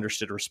or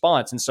misunderstood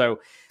response. And so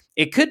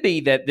it could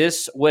be that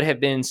this would have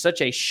been such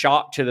a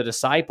shock to the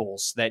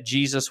disciples that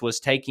Jesus was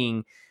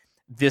taking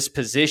this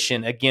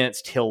position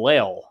against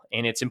Hillel.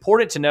 And it's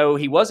important to know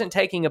he wasn't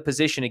taking a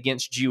position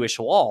against Jewish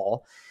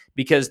law,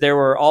 because there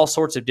were all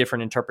sorts of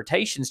different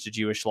interpretations to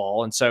Jewish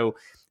law. And so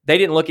they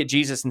didn't look at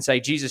Jesus and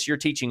say, Jesus, you're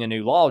teaching a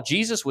new law.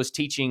 Jesus was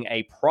teaching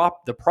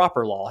the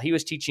proper law. He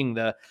was teaching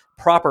the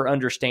proper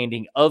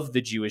understanding of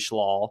the Jewish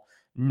law,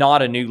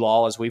 not a new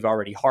law, as we've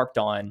already harped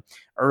on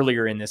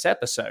earlier in this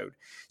episode.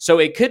 So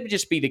it could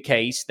just be the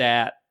case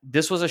that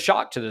this was a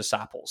shock to the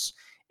disciples,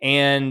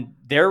 and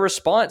their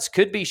response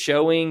could be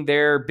showing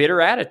their bitter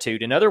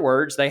attitude. In other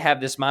words, they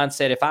have this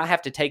mindset, if I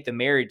have to take the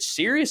marriage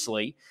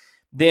seriously,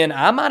 then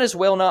I might as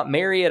well not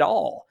marry at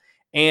all.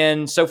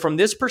 And so from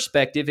this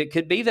perspective, it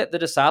could be that the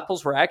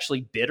disciples were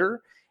actually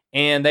bitter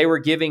and they were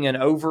giving an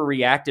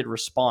overreacted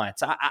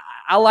response.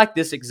 I like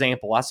this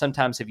example. I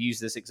sometimes have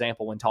used this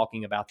example when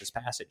talking about this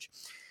passage.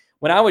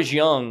 When I was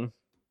young,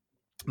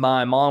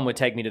 my mom would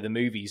take me to the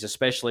movies,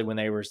 especially when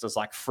there was those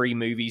like free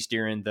movies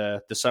during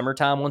the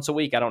summertime once a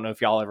week. I don't know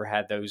if y'all ever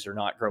had those or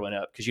not growing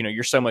up, because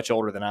you're so much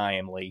older than I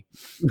am, Lee.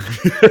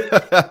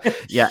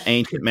 Yeah,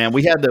 ancient man.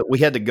 We had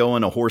to go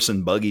in a horse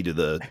and buggy to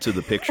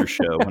the picture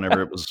show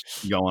whenever it was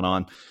going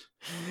on.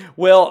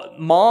 Well,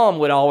 Mom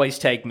would always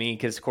take me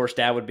because, of course,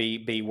 Dad would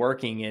be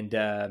working, and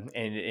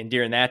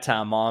during that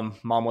time, Mom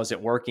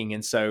wasn't working,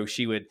 and so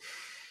she would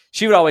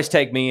always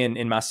take me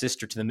and my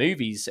sister to the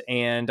movies.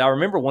 And I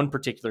remember one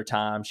particular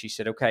time she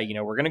said, "Okay,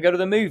 we're going to go to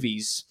the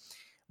movies,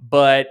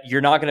 but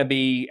you're not going to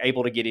be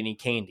able to get any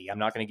candy. I'm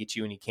not going to get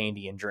you any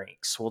candy and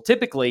drinks." Well,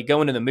 typically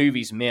going to the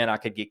movies meant I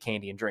could get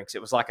candy and drinks.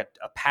 It was like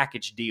a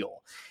package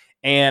deal,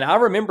 and I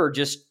remember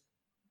just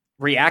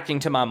reacting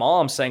to my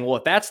mom saying, "Well,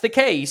 if that's the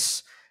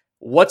case,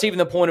 what's even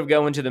the point of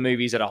going to the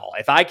movies at all?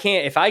 If I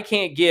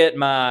can't get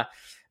my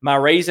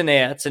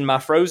Raisinets and my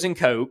frozen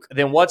Coke,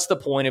 then what's the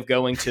point of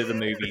going to the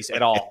movies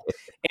at all?"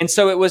 And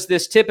so it was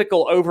this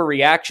typical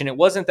overreaction. It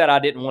wasn't that I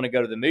didn't want to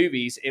go to the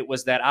movies. It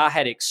was that I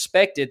had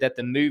expected that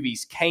the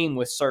movies came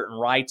with certain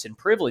rights and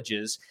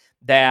privileges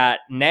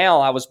that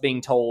now I was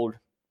being told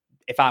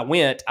if I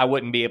went, I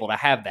wouldn't be able to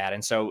have that.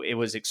 And so it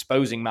was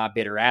exposing my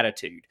bitter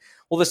attitude.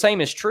 Well, the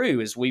same is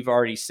true, as we've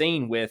already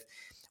seen with,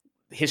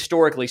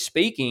 historically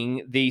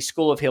speaking, the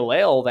school of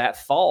Hillel,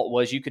 that thought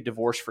was you could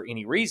divorce for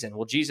any reason.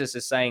 Well, Jesus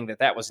is saying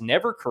that was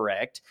never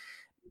correct.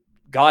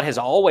 God has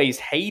always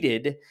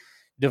hated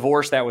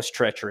divorce that was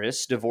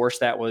treacherous, divorce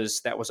that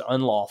was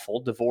unlawful,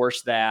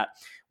 divorce that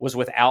was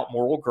without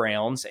moral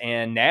grounds.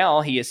 And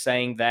now he is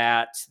saying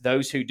that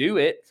those who do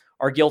it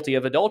are guilty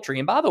of adultery.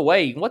 And by the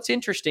way, what's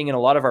interesting, and a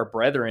lot of our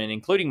brethren,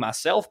 including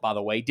myself, by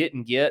the way,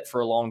 didn't get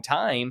for a long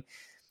time,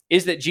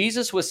 is that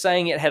Jesus was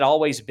saying it had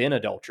always been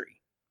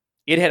adultery.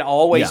 It had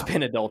always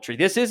been adultery.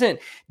 This isn't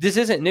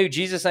new.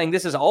 Jesus saying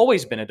this has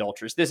always been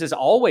adulterous. This has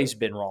always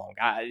been wrong.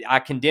 I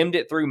condemned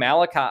it through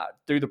Malachi,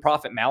 through the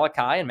prophet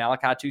Malachi in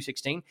Malachi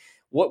 2:16.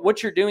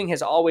 What you're doing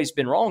has always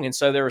been wrong. And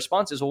so their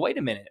response is, well, wait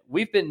a minute.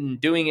 We've been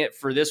doing it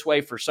for this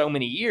way for so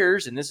many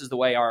years, and this is the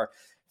way our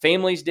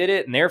families did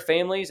it, and their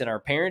families, and our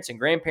parents and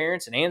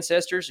grandparents and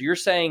ancestors. You're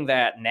saying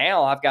that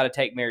now I've got to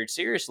take marriage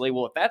seriously.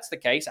 Well, if that's the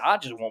case, I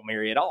just won't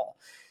marry at all.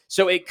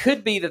 So it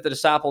could be that the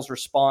disciples'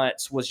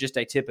 response was just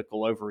a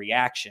typical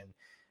overreaction.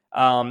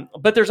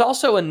 But there's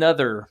also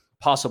another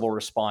possible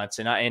response,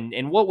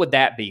 and what would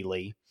that be,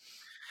 Lee?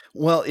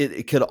 Well,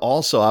 it could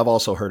also, I've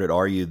also heard it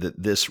argued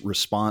that this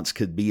response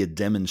could be a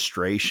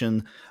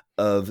demonstration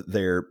of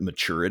their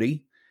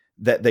maturity,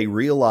 that they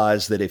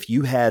realize that if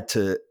you had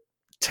to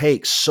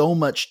take so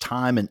much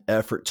time and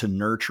effort to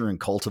nurture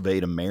and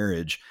cultivate a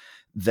marriage,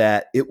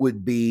 that it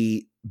would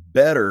be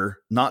better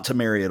not to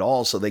marry at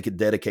all so they could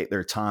dedicate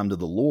their time to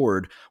the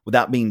Lord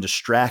without being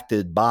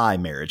distracted by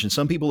marriage. And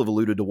some people have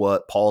alluded to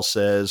what Paul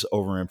says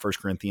over in 1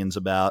 Corinthians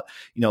about,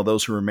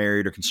 those who are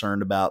married are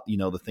concerned about,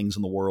 the things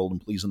in the world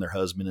and pleasing their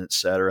husband, et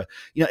cetera.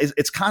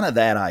 It's kind of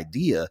that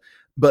idea.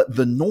 But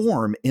the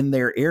norm in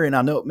their area, and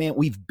I know, man,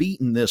 we've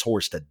beaten this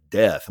horse to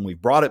death and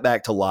we've brought it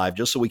back to life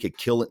just so we could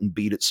kill it and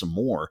beat it some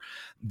more.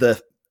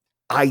 The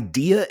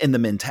idea and the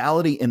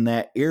mentality in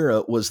that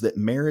era was that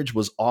marriage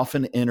was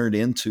often entered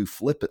into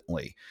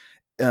flippantly.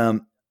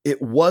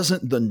 It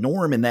wasn't the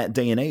norm in that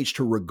day and age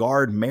to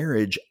regard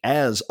marriage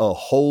as a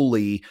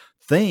holy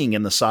thing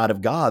in the sight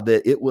of God,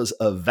 that it was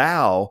a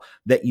vow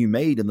that you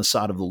made in the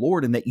sight of the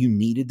Lord and that you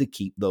needed to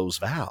keep those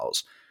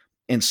vows.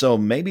 And so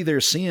maybe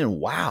they're seeing,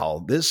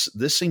 wow, this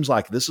seems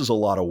like this is a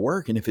lot of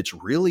work. And if it's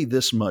really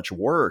this much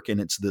work and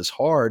it's this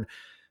hard,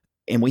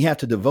 and we have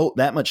to devote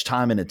that much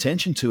time and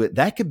attention to it,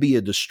 that could be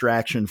a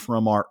distraction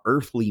from our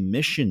earthly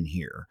mission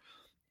here.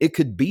 It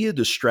could be a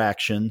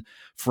distraction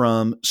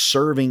from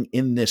serving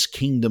in this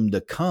kingdom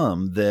to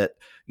come that,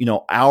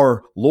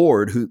 our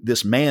Lord,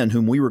 this man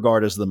whom we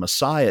regard as the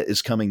Messiah,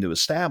 is coming to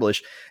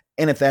establish.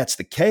 And if that's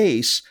the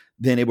case,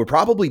 then it would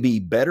probably be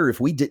better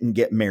if we didn't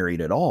get married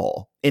at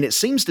all. And it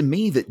seems to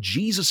me that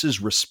Jesus's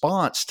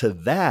response to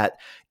that,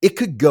 it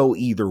could go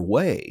either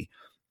way.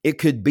 It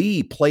could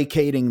be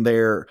placating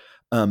their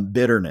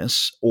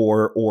bitterness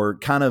or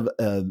kind of,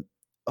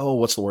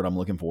 what's the word I'm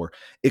looking for?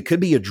 It could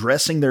be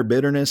addressing their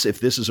bitterness if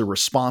this is a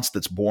response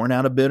that's born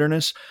out of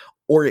bitterness,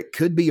 or it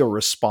could be a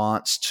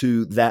response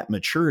to that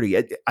maturity.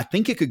 I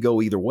think it could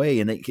go either way,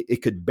 and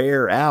it could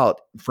bear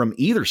out from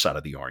either side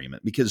of the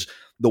argument, because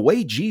the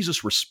way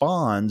Jesus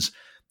responds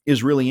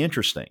is really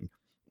interesting,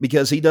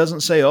 because he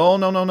doesn't say, oh,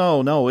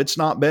 no, it's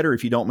not better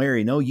if you don't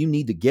marry. No, you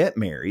need to get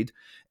married.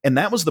 And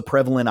that was the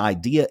prevalent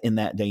idea in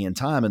that day and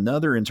time.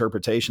 Another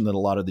interpretation that a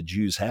lot of the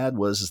Jews had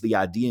was the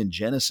idea in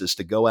Genesis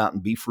to go out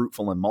and be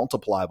fruitful and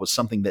multiply was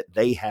something that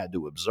they had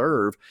to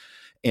observe.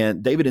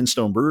 And David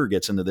Instone Brewer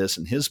gets into this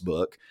in his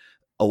book.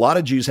 A lot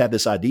of Jews had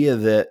this idea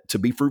that to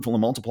be fruitful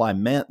and multiply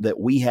meant that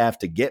we have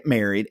to get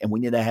married and we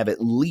need to have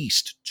at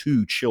least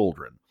 2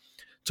 children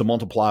to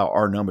multiply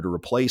our number, to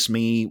replace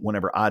me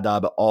whenever I die,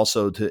 but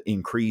also to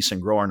increase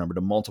and grow our number,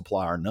 to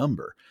multiply our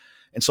number.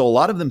 And so a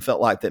lot of them felt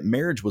like that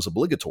marriage was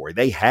obligatory.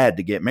 They had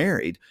to get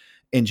married.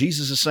 And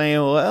Jesus is saying,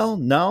 well,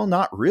 no,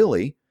 not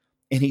really.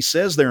 And he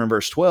says there in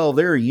verse 12,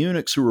 there are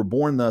eunuchs who were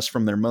born thus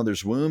from their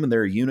mother's womb, and there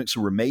are eunuchs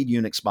who were made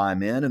eunuchs by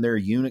men, and there are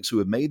eunuchs who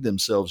have made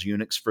themselves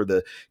eunuchs for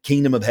the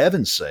kingdom of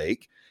heaven's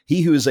sake.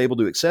 He who is able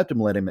to accept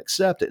him, let him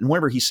accept it. And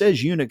whenever he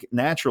says eunuch,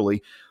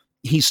 naturally,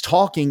 he's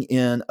talking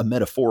in a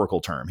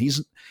metaphorical term.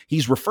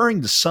 He's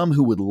referring to some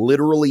who would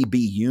literally be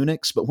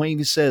eunuchs, but when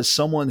he says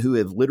someone who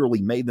have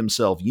literally made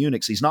themselves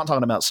eunuchs, he's not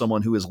talking about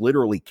someone who has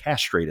literally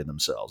castrated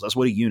themselves. That's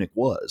what a eunuch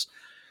was.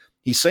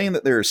 He's saying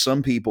that there are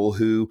some people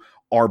who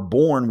are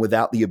born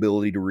without the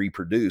ability to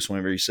reproduce.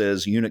 Whenever he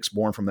says eunuchs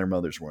born from their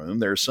mother's womb,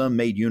 there are some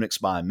made eunuchs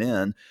by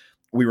men.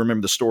 We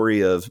remember the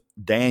story of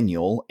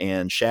Daniel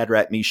and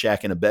Shadrach,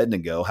 Meshach, and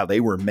Abednego, how they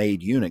were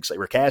made eunuchs. They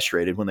were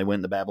castrated when they went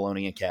into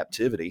Babylonian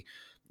captivity.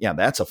 Yeah,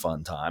 that's a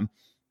fun time.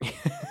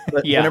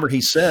 But whenever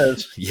he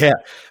says,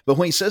 but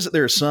when he says that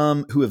there are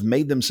some who have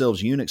made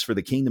themselves eunuchs for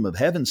the kingdom of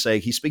heaven's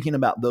sake, he's speaking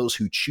about those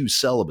who choose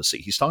celibacy.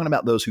 He's talking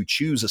about those who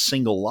choose a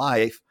single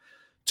life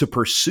to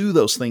pursue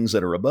those things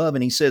that are above.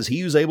 And he says,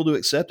 he who's able to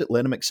accept it,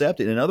 let him accept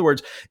it. In other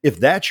words, if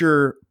that's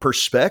your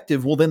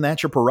perspective, well, then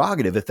that's your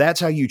prerogative. If that's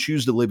how you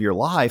choose to live your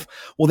life,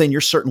 well, then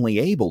you're certainly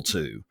able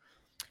to.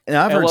 And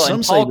I've heard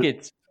some say,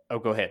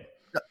 go ahead.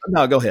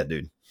 No, go ahead,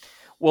 dude.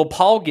 Well,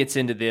 Paul gets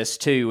into this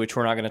too, which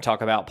we're not going to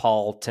talk about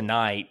Paul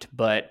tonight,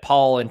 but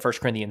Paul in 1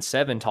 Corinthians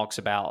 7 talks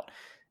about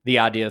the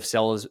idea of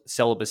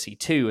celibacy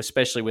too,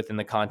 especially within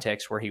the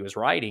context where he was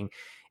writing.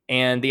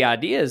 And the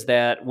idea is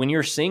that when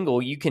you're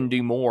single, you can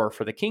do more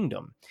for the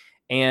kingdom.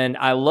 And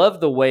I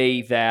love the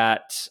way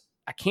that,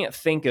 I can't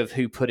think of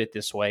who put it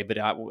this way, but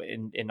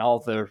in all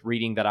the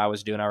reading that I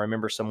was doing, I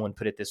remember someone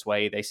put it this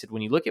way. They said,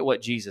 when you look at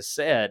what Jesus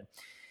said,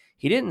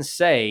 he didn't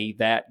say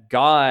that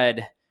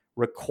God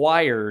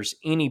requires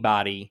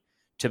anybody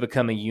to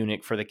become a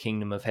eunuch for the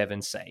kingdom of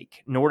heaven's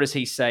sake, nor does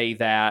he say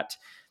that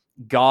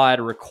God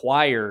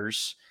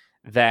requires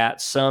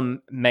that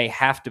some may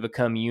have to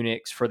become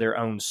eunuchs for their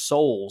own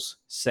soul's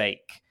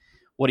sake.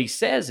 What he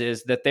says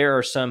is that there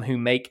are some who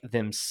make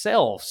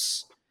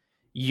themselves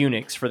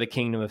eunuchs for the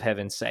kingdom of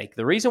heaven's sake.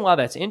 The reason why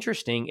that's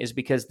interesting is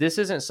because this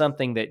isn't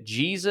something that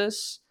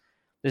Jesus,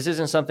 this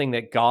isn't something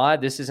that God,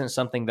 this isn't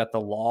something that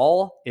the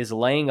law is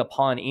laying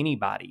upon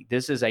anybody.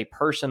 This is a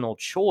personal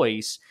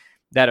choice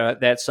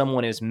that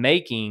someone is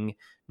making,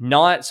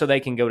 not so they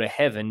can go to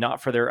heaven,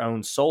 not for their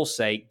own soul's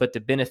sake, but to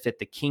benefit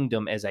the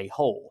kingdom as a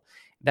whole.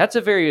 That's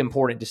a very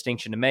important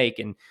distinction to make.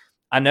 And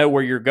I know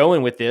where you're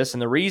going with this.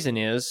 And the reason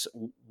is,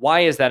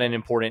 why is that an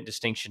important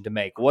distinction to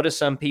make? What do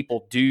some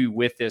people do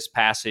with this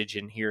passage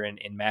in here in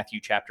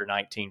Matthew chapter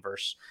 19,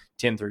 verse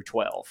 10 through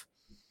 12?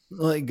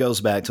 Well, it goes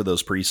back to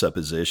those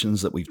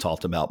presuppositions that we've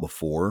talked about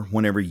before.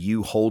 Whenever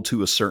you hold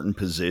to a certain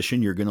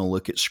position, you're going to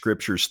look at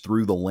scriptures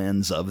through the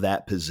lens of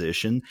that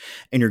position,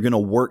 and you're going to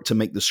work to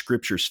make the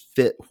scriptures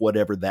fit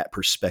whatever that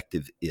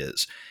perspective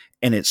is.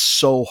 And it's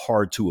so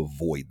hard to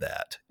avoid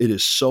that. It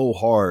is so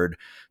hard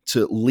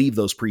to leave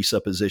those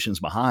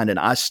presuppositions behind. And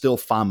I still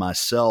find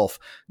myself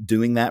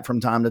doing that from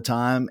time to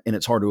time, and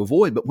it's hard to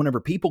avoid. But whenever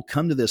people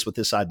come to this with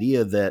this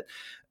idea that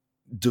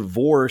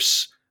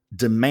divorce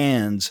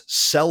demands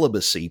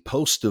celibacy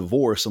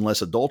post-divorce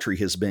unless adultery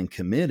has been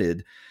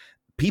committed,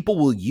 people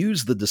will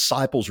use the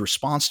disciples'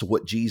 response to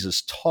what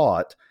Jesus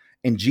taught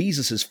and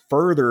Jesus's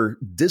further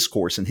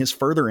discourse and his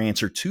further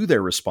answer to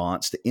their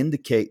response to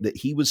indicate that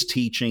he was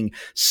teaching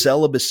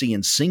celibacy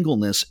and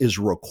singleness is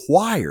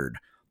required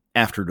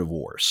after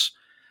divorce.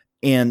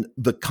 And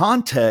the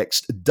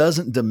context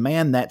doesn't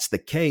demand that's the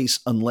case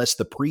unless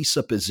the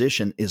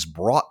presupposition is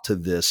brought to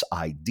this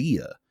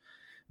idea.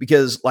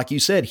 Because, like you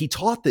said, he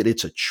taught that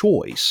it's a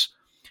choice.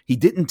 He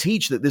didn't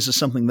teach that this is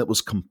something that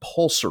was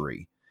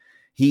compulsory.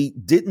 He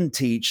didn't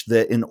teach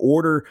that in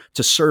order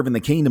to serve in the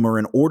kingdom or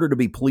in order to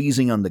be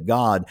pleasing unto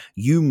God,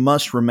 you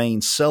must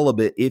remain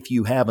celibate if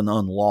you have an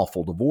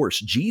unlawful divorce.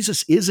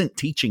 Jesus isn't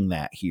teaching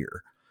that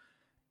here.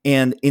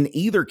 And in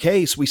either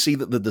case, we see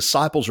that the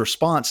disciples'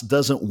 response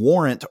doesn't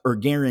warrant or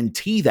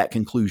guarantee that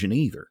conclusion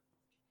either.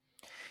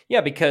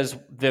 Yeah, because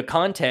the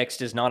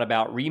context is not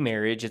about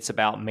remarriage, it's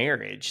about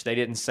marriage. They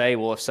didn't say,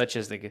 well, if such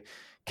is the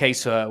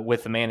case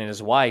with a man and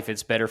his wife,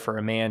 it's better for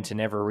a man to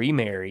never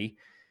remarry.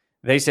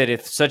 They said,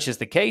 if such is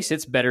the case,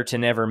 it's better to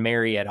never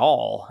marry at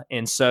all.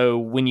 And so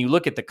when you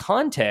look at the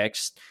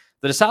context,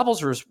 the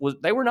disciples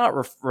they were not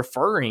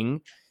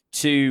referring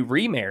to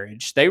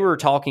remarriage. They were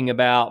talking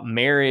about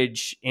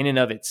marriage in and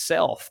of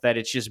itself, that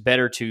it's just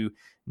better to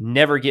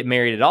never get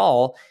married at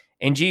all.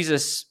 And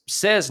Jesus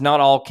says not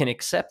all can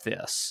accept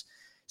this.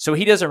 So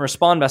he doesn't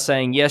respond by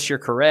saying, yes, you're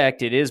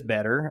correct, it is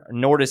better,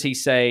 nor does he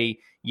say,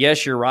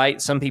 yes, you're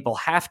right, some people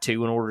have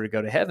to in order to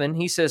go to heaven.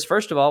 He says,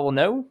 first of all, well,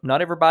 no,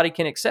 not everybody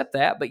can accept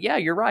that, but yeah,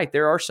 you're right,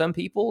 there are some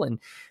people, and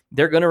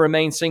they're going to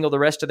remain single the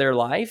rest of their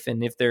life,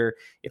 and if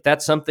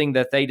that's something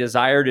that they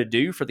desire to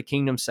do for the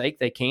kingdom's sake,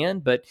 they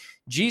can. But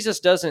Jesus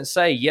doesn't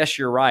say, yes,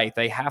 you're right,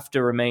 they have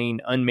to remain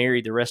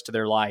unmarried the rest of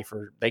their life,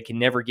 or they can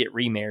never get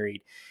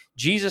remarried.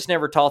 Jesus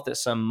never taught that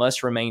some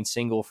must remain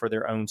single for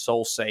their own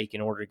soul's sake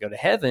in order to go to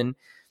heaven.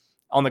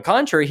 On the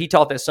contrary, he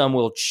taught that some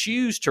will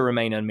choose to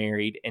remain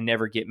unmarried and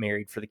never get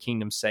married for the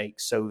kingdom's sake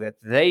so that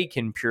they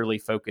can purely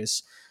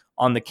focus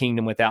on the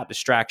kingdom without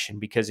distraction.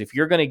 Because if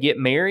you're going to get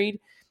married,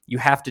 you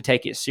have to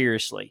take it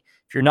seriously.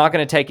 If you're not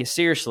going to take it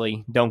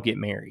seriously, don't get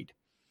married.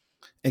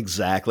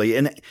 Exactly.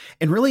 And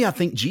really, I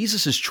think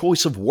Jesus's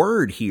choice of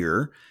word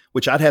here,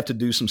 which I'd have to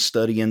do some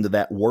study into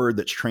that word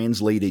that's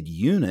translated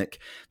eunuch,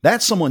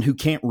 that's someone who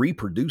can't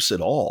reproduce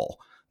at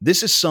all.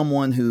 This is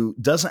someone who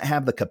doesn't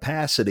have the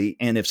capacity,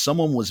 and if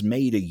someone was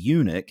made a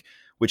eunuch,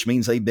 which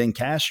means they've been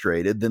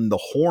castrated, then the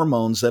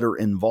hormones that are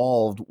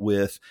involved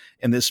with,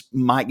 and this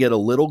might get a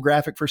little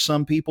graphic for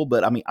some people,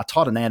 but I mean, I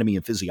taught anatomy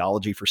and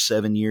physiology for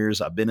 7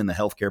 years. I've been in the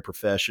healthcare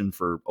profession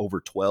for over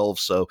 12.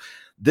 So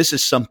this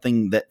is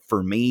something that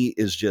for me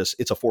is just,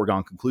 it's a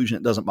foregone conclusion.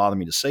 It doesn't bother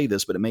me to say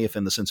this, but it may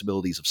offend the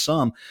sensibilities of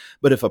some.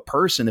 But if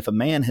a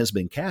man has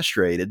been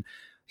castrated,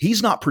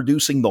 he's not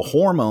producing the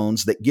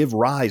hormones that give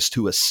rise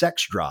to a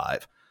sex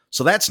drive.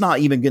 So that's not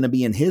even going to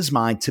be in his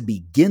mind to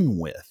begin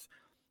with.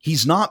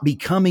 He's not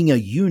becoming a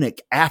eunuch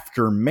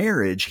after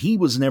marriage. He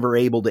was never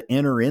able to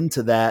enter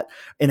into that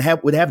and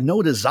would have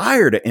no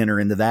desire to enter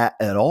into that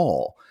at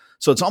all.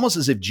 So it's almost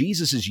as if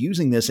Jesus is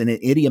using this in an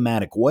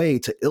idiomatic way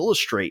to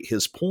illustrate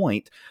his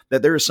point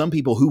that there are some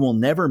people who will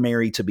never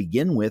marry to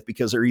begin with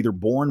because they're either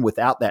born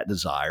without that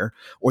desire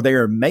or they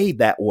are made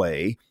that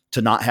way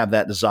to not have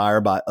that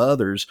desire by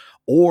others,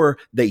 or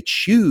they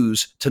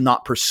choose to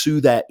not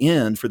pursue that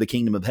end for the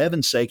kingdom of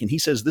heaven's sake. And he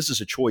says this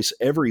is a choice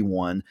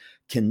everyone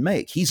can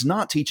make. He's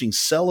not teaching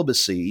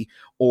celibacy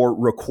or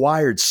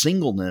required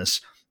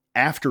singleness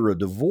after a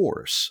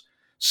divorce.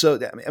 So,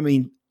 I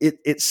mean,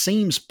 it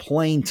seems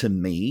plain to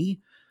me.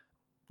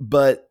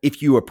 But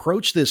if you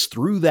approach this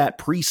through that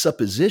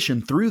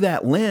presupposition, through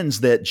that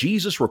lens that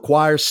Jesus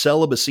requires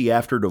celibacy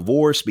after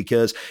divorce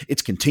because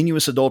it's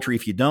continuous adultery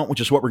if you don't, which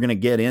is what we're going to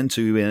get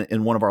into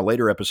in one of our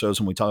later episodes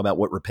when we talk about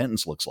what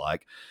repentance looks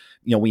like.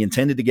 You know, we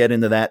intended to get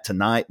into that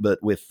tonight,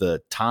 but with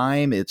the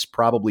time, it's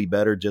probably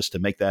better just to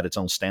make that its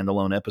own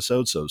standalone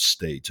episode. So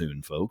stay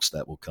tuned, folks.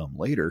 That will come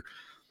later.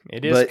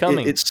 It is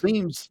coming. It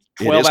seems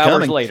 12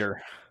 hours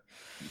later.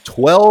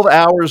 12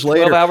 hours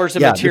later. 12 hours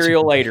of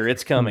material later.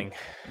 It's coming.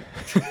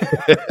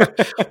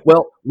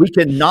 Well, we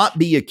cannot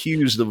be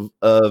accused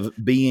of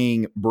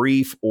being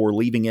brief or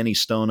leaving any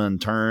stone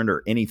unturned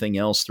or anything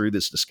else through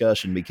this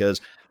discussion,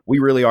 because we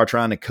really are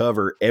trying to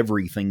cover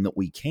everything that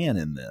we can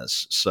in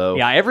this. So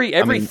yeah,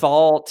 every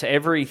thought,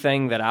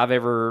 everything that I've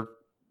ever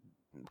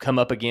come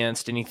up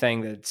against, any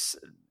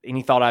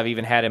thought I've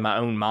even had in my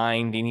own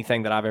mind,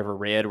 anything that I've ever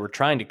read, we're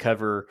trying to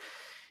cover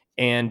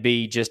and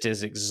be just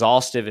as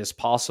exhaustive as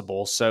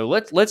possible. So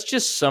let's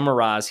just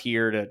summarize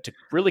here to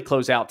really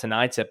close out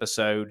tonight's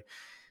episode.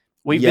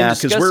 We've been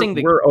discussing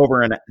we're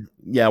over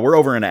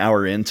an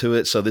hour into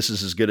it, so this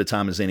is as good a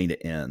time as any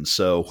to end.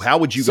 So how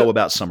would you go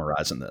about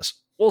summarizing this?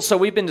 Well, so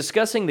we've been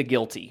discussing the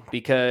guilty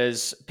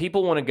because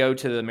people want to go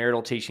to the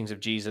marital teachings of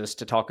Jesus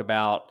to talk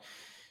about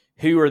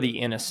who are the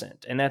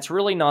innocent. And that's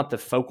really not the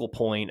focal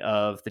point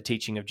of the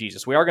teaching of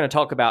Jesus. We are going to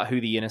talk about who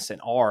the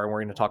innocent are, and we're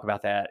going to talk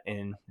about that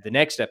in the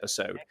next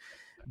episode.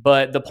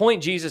 But the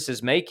point Jesus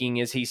is making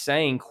is he's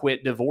saying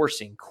quit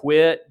divorcing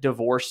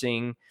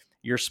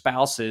your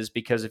spouses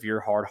because of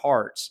your hard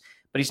hearts.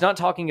 But he's not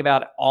talking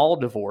about all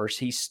divorce.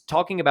 He's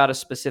talking about a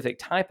specific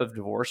type of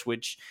divorce,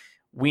 which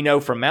we know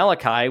from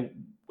Malachi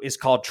is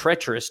called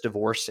treacherous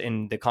divorce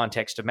in the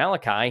context of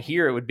Malachi.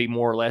 Here it would be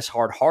more or less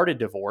hard-hearted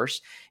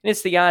divorce. And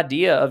it's the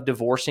idea of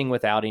divorcing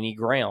without any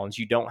grounds.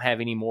 You don't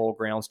have any moral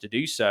grounds to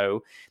do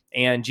so.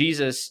 And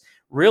Jesus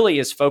really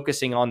is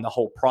focusing on the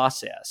whole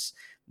process.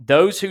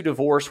 Those who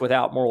divorce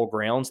without moral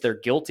grounds, they're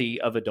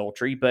guilty of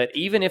adultery. But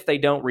even if they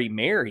don't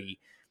remarry,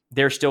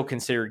 they're still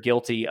considered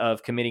guilty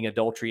of committing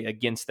adultery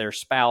against their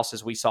spouse,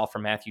 as we saw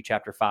from Matthew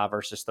chapter 5,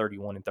 verses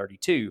 31 and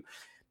 32.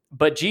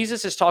 But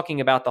Jesus is talking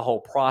about the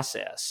whole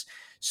process.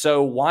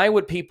 So why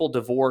would people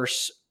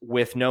divorce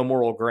with no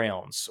moral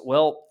grounds?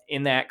 Well,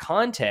 in that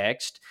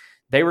context,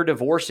 they were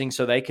divorcing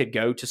so they could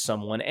go to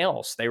someone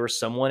else. They were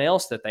someone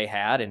else that they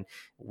had, and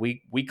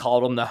we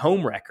called them the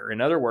home wrecker.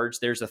 In other words,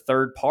 there's a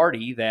third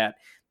party that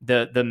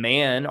the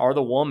man or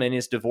the woman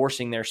is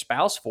divorcing their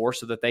spouse for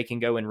so that they can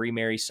go and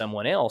remarry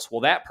someone else.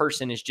 Well, that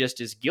person is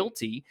just as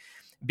guilty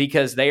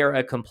because they are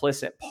a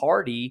complicit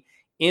party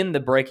in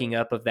the breaking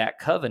up of that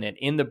covenant,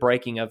 in the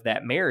breaking of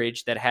that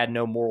marriage that had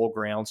no moral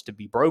grounds to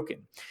be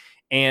broken.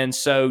 And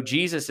so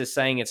Jesus is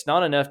saying it's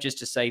not enough just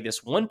to say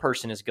this one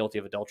person is guilty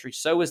of adultery.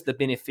 So is the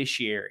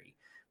beneficiary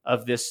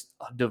of this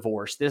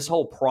divorce. This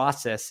whole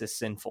process is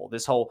sinful.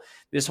 This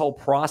whole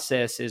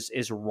process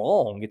is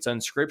wrong. It's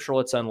unscriptural.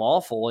 It's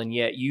unlawful. And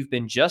yet you've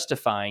been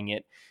justifying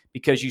it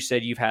because you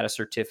said you've had a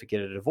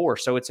certificate of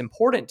divorce. So it's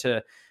important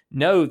to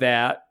know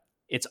that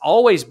it's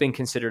always been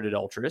considered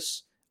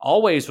adulterous.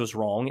 Always was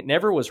wrong. It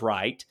never was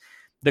right.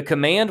 The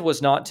command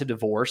was not to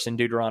divorce in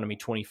Deuteronomy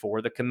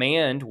 24. The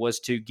command was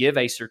to give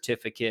a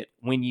certificate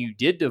when you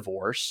did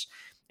divorce.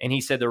 And he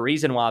said the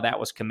reason why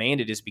that was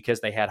commanded is because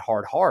they had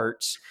hard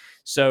hearts.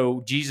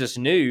 So Jesus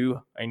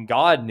knew, and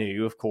God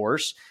knew, of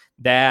course,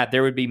 that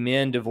there would be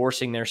men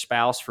divorcing their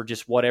spouse for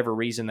just whatever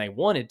reason they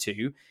wanted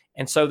to.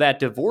 And so that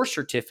divorce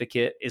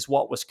certificate is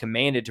what was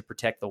commanded to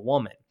protect the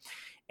woman.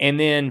 And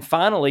then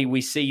finally,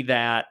 we see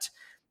that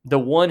the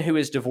one who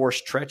is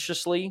divorced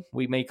treacherously,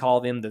 we may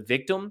call them the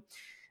victim,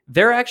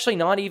 they're actually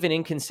not even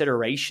in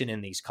consideration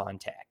in these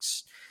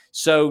contexts.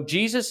 So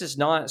Jesus is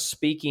not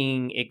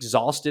speaking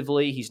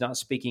exhaustively. He's not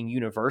speaking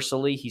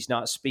universally. He's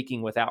not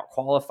speaking without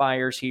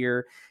qualifiers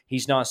here.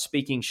 He's not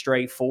speaking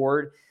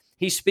straightforward.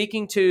 He's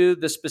speaking to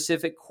the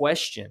specific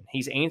question.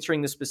 He's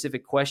answering the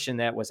specific question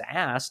that was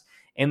asked.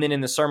 And then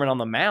in the Sermon on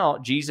the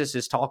Mount, Jesus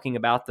is talking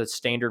about the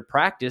standard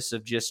practice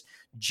of just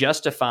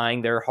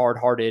justifying their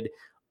hard-hearted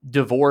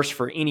divorce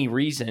for any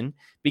reason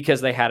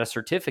because they had a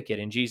certificate,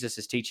 and Jesus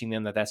is teaching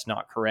them that that's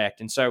not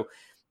correct. And so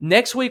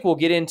next week we'll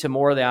get into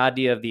more of the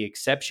idea of the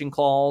exception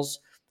clause.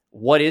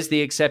 What is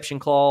the exception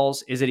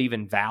clause? Is it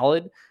even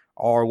valid,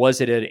 or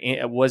was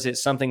it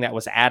something that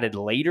was added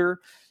later?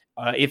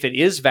 If it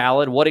is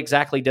valid, what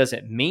exactly does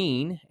it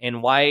mean,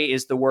 and why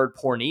is the word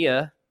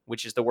porneia,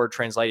 which is the word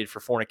translated for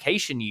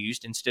fornication,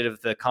 used instead of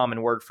the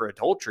common word for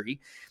adultery?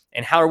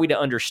 And how are we to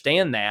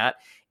understand that?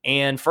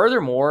 And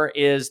furthermore,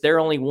 is there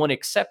only one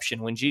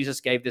exception? When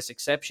Jesus gave this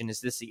exception, is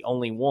this the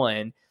only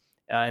one?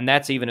 And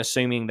that's even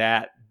assuming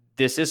that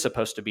this is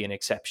supposed to be an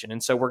exception.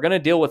 And so we're going to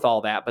deal with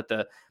all that. But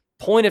the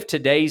point of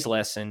today's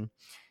lesson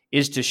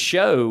is to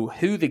show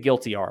who the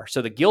guilty are.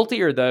 So the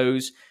guilty are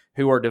those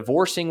who are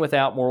divorcing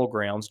without moral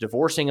grounds,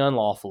 divorcing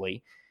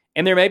unlawfully.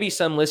 And there may be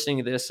some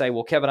listening to this say,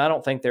 well, Kevin, I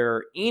don't think there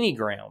are any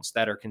grounds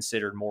that are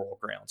considered moral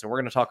grounds. And we're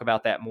going to talk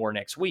about that more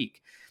next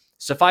week.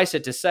 Suffice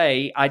it to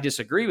say, I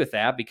disagree with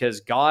that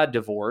because God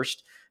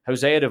divorced,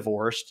 Hosea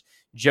divorced,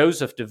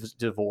 Joseph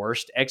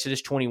divorced.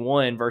 Exodus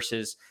 21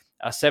 verses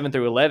 7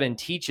 through 11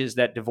 teaches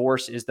that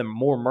divorce is the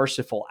more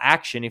merciful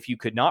action if you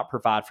could not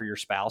provide for your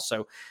spouse.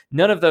 So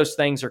none of those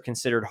things are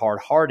considered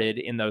hard-hearted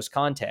in those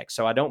contexts.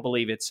 So I don't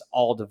believe it's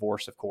all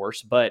divorce, of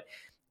course, but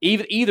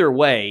either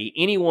way,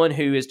 anyone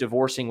who is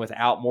divorcing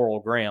without moral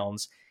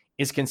grounds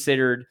is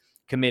considered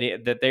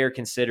committed, that they are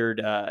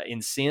considered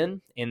in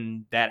sin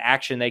in that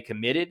action they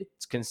committed.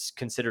 It's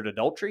considered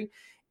adultery.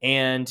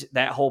 And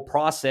that whole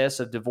process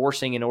of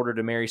divorcing in order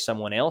to marry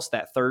someone else,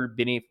 that third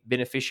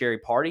beneficiary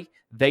party,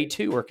 they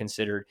too are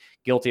considered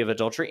guilty of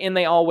adultery, and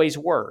they always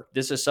were.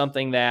 This is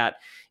something that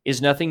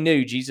is nothing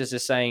new. Jesus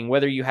is saying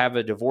whether you have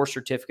a divorce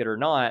certificate or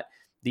not,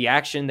 the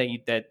action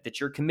that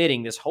you're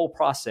committing, this whole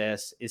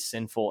process is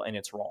sinful and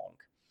it's wrong.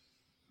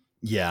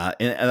 Yeah,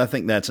 and I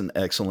think that's an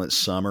excellent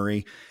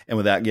summary. And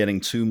without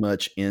getting too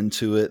much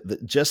into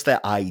it, just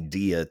that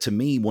idea, to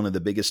me, one of the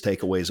biggest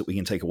takeaways that we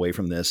can take away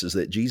from this is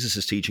that Jesus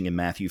is teaching in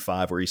Matthew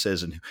 5, where he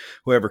says, and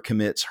whoever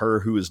commits her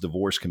who is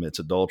divorced commits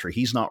adultery.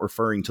 He's not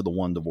referring to the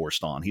one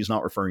divorced on. He's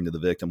not referring to the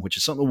victim, which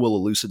is something we'll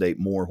elucidate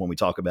more when we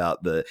talk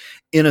about the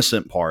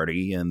innocent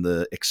party and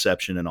the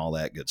exception and all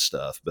that good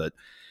stuff. But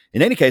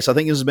in any case, I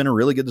think this has been a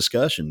really good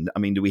discussion. I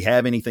mean, do we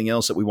have anything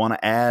else that we want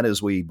to add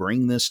as we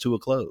bring this to a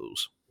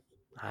close?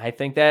 I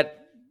think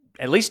that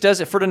at least does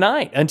it for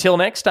tonight. Until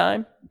next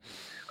time.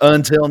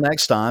 Until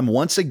next time,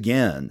 once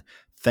again,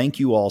 thank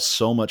you all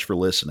so much for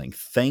listening.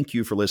 Thank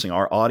you for listening.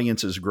 Our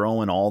audience is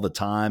growing all the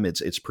time.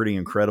 It's pretty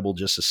incredible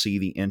just to see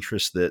the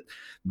interest that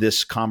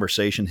this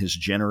conversation has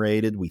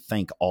generated. We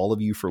thank all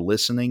of you for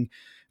listening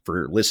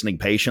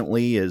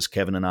patiently, as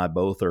Kevin and I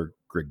both are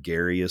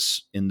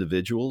gregarious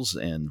individuals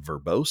and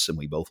verbose, and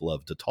we both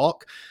love to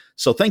talk.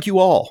 So thank you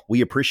all.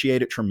 We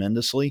appreciate it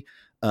tremendously.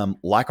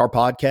 Like our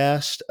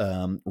podcast,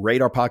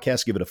 rate our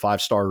podcast, give it a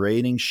 5-star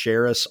rating,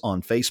 share us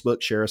on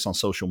Facebook, share us on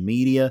social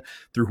media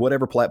through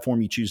whatever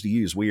platform you choose to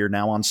use. We are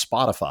now on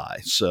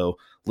Spotify. So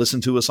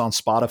listen to us on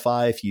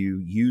Spotify. If you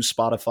use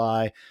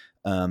Spotify,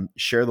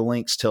 share the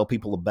links, tell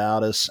people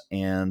about us.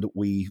 And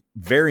we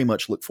very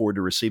much look forward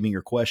to receiving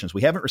your questions.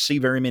 We haven't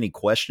received very many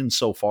questions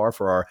so far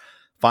for our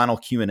final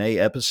Q&A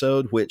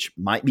episode, which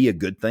might be a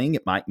good thing.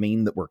 It might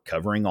mean that we're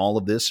covering all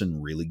of this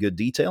in really good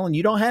detail and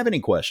you don't have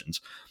any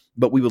questions.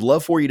 But we would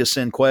love for you to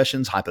send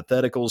questions,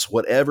 hypotheticals,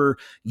 whatever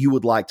you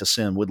would like to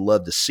send. We'd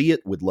love to see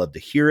it. We'd love to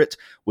hear it.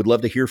 We'd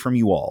love to hear from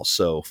you all.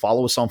 So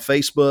follow us on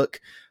Facebook,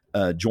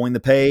 join the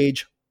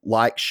page,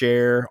 like,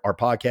 share our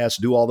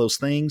podcast, do all those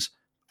things.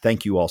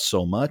 Thank you all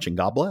so much, and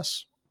God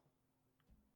bless.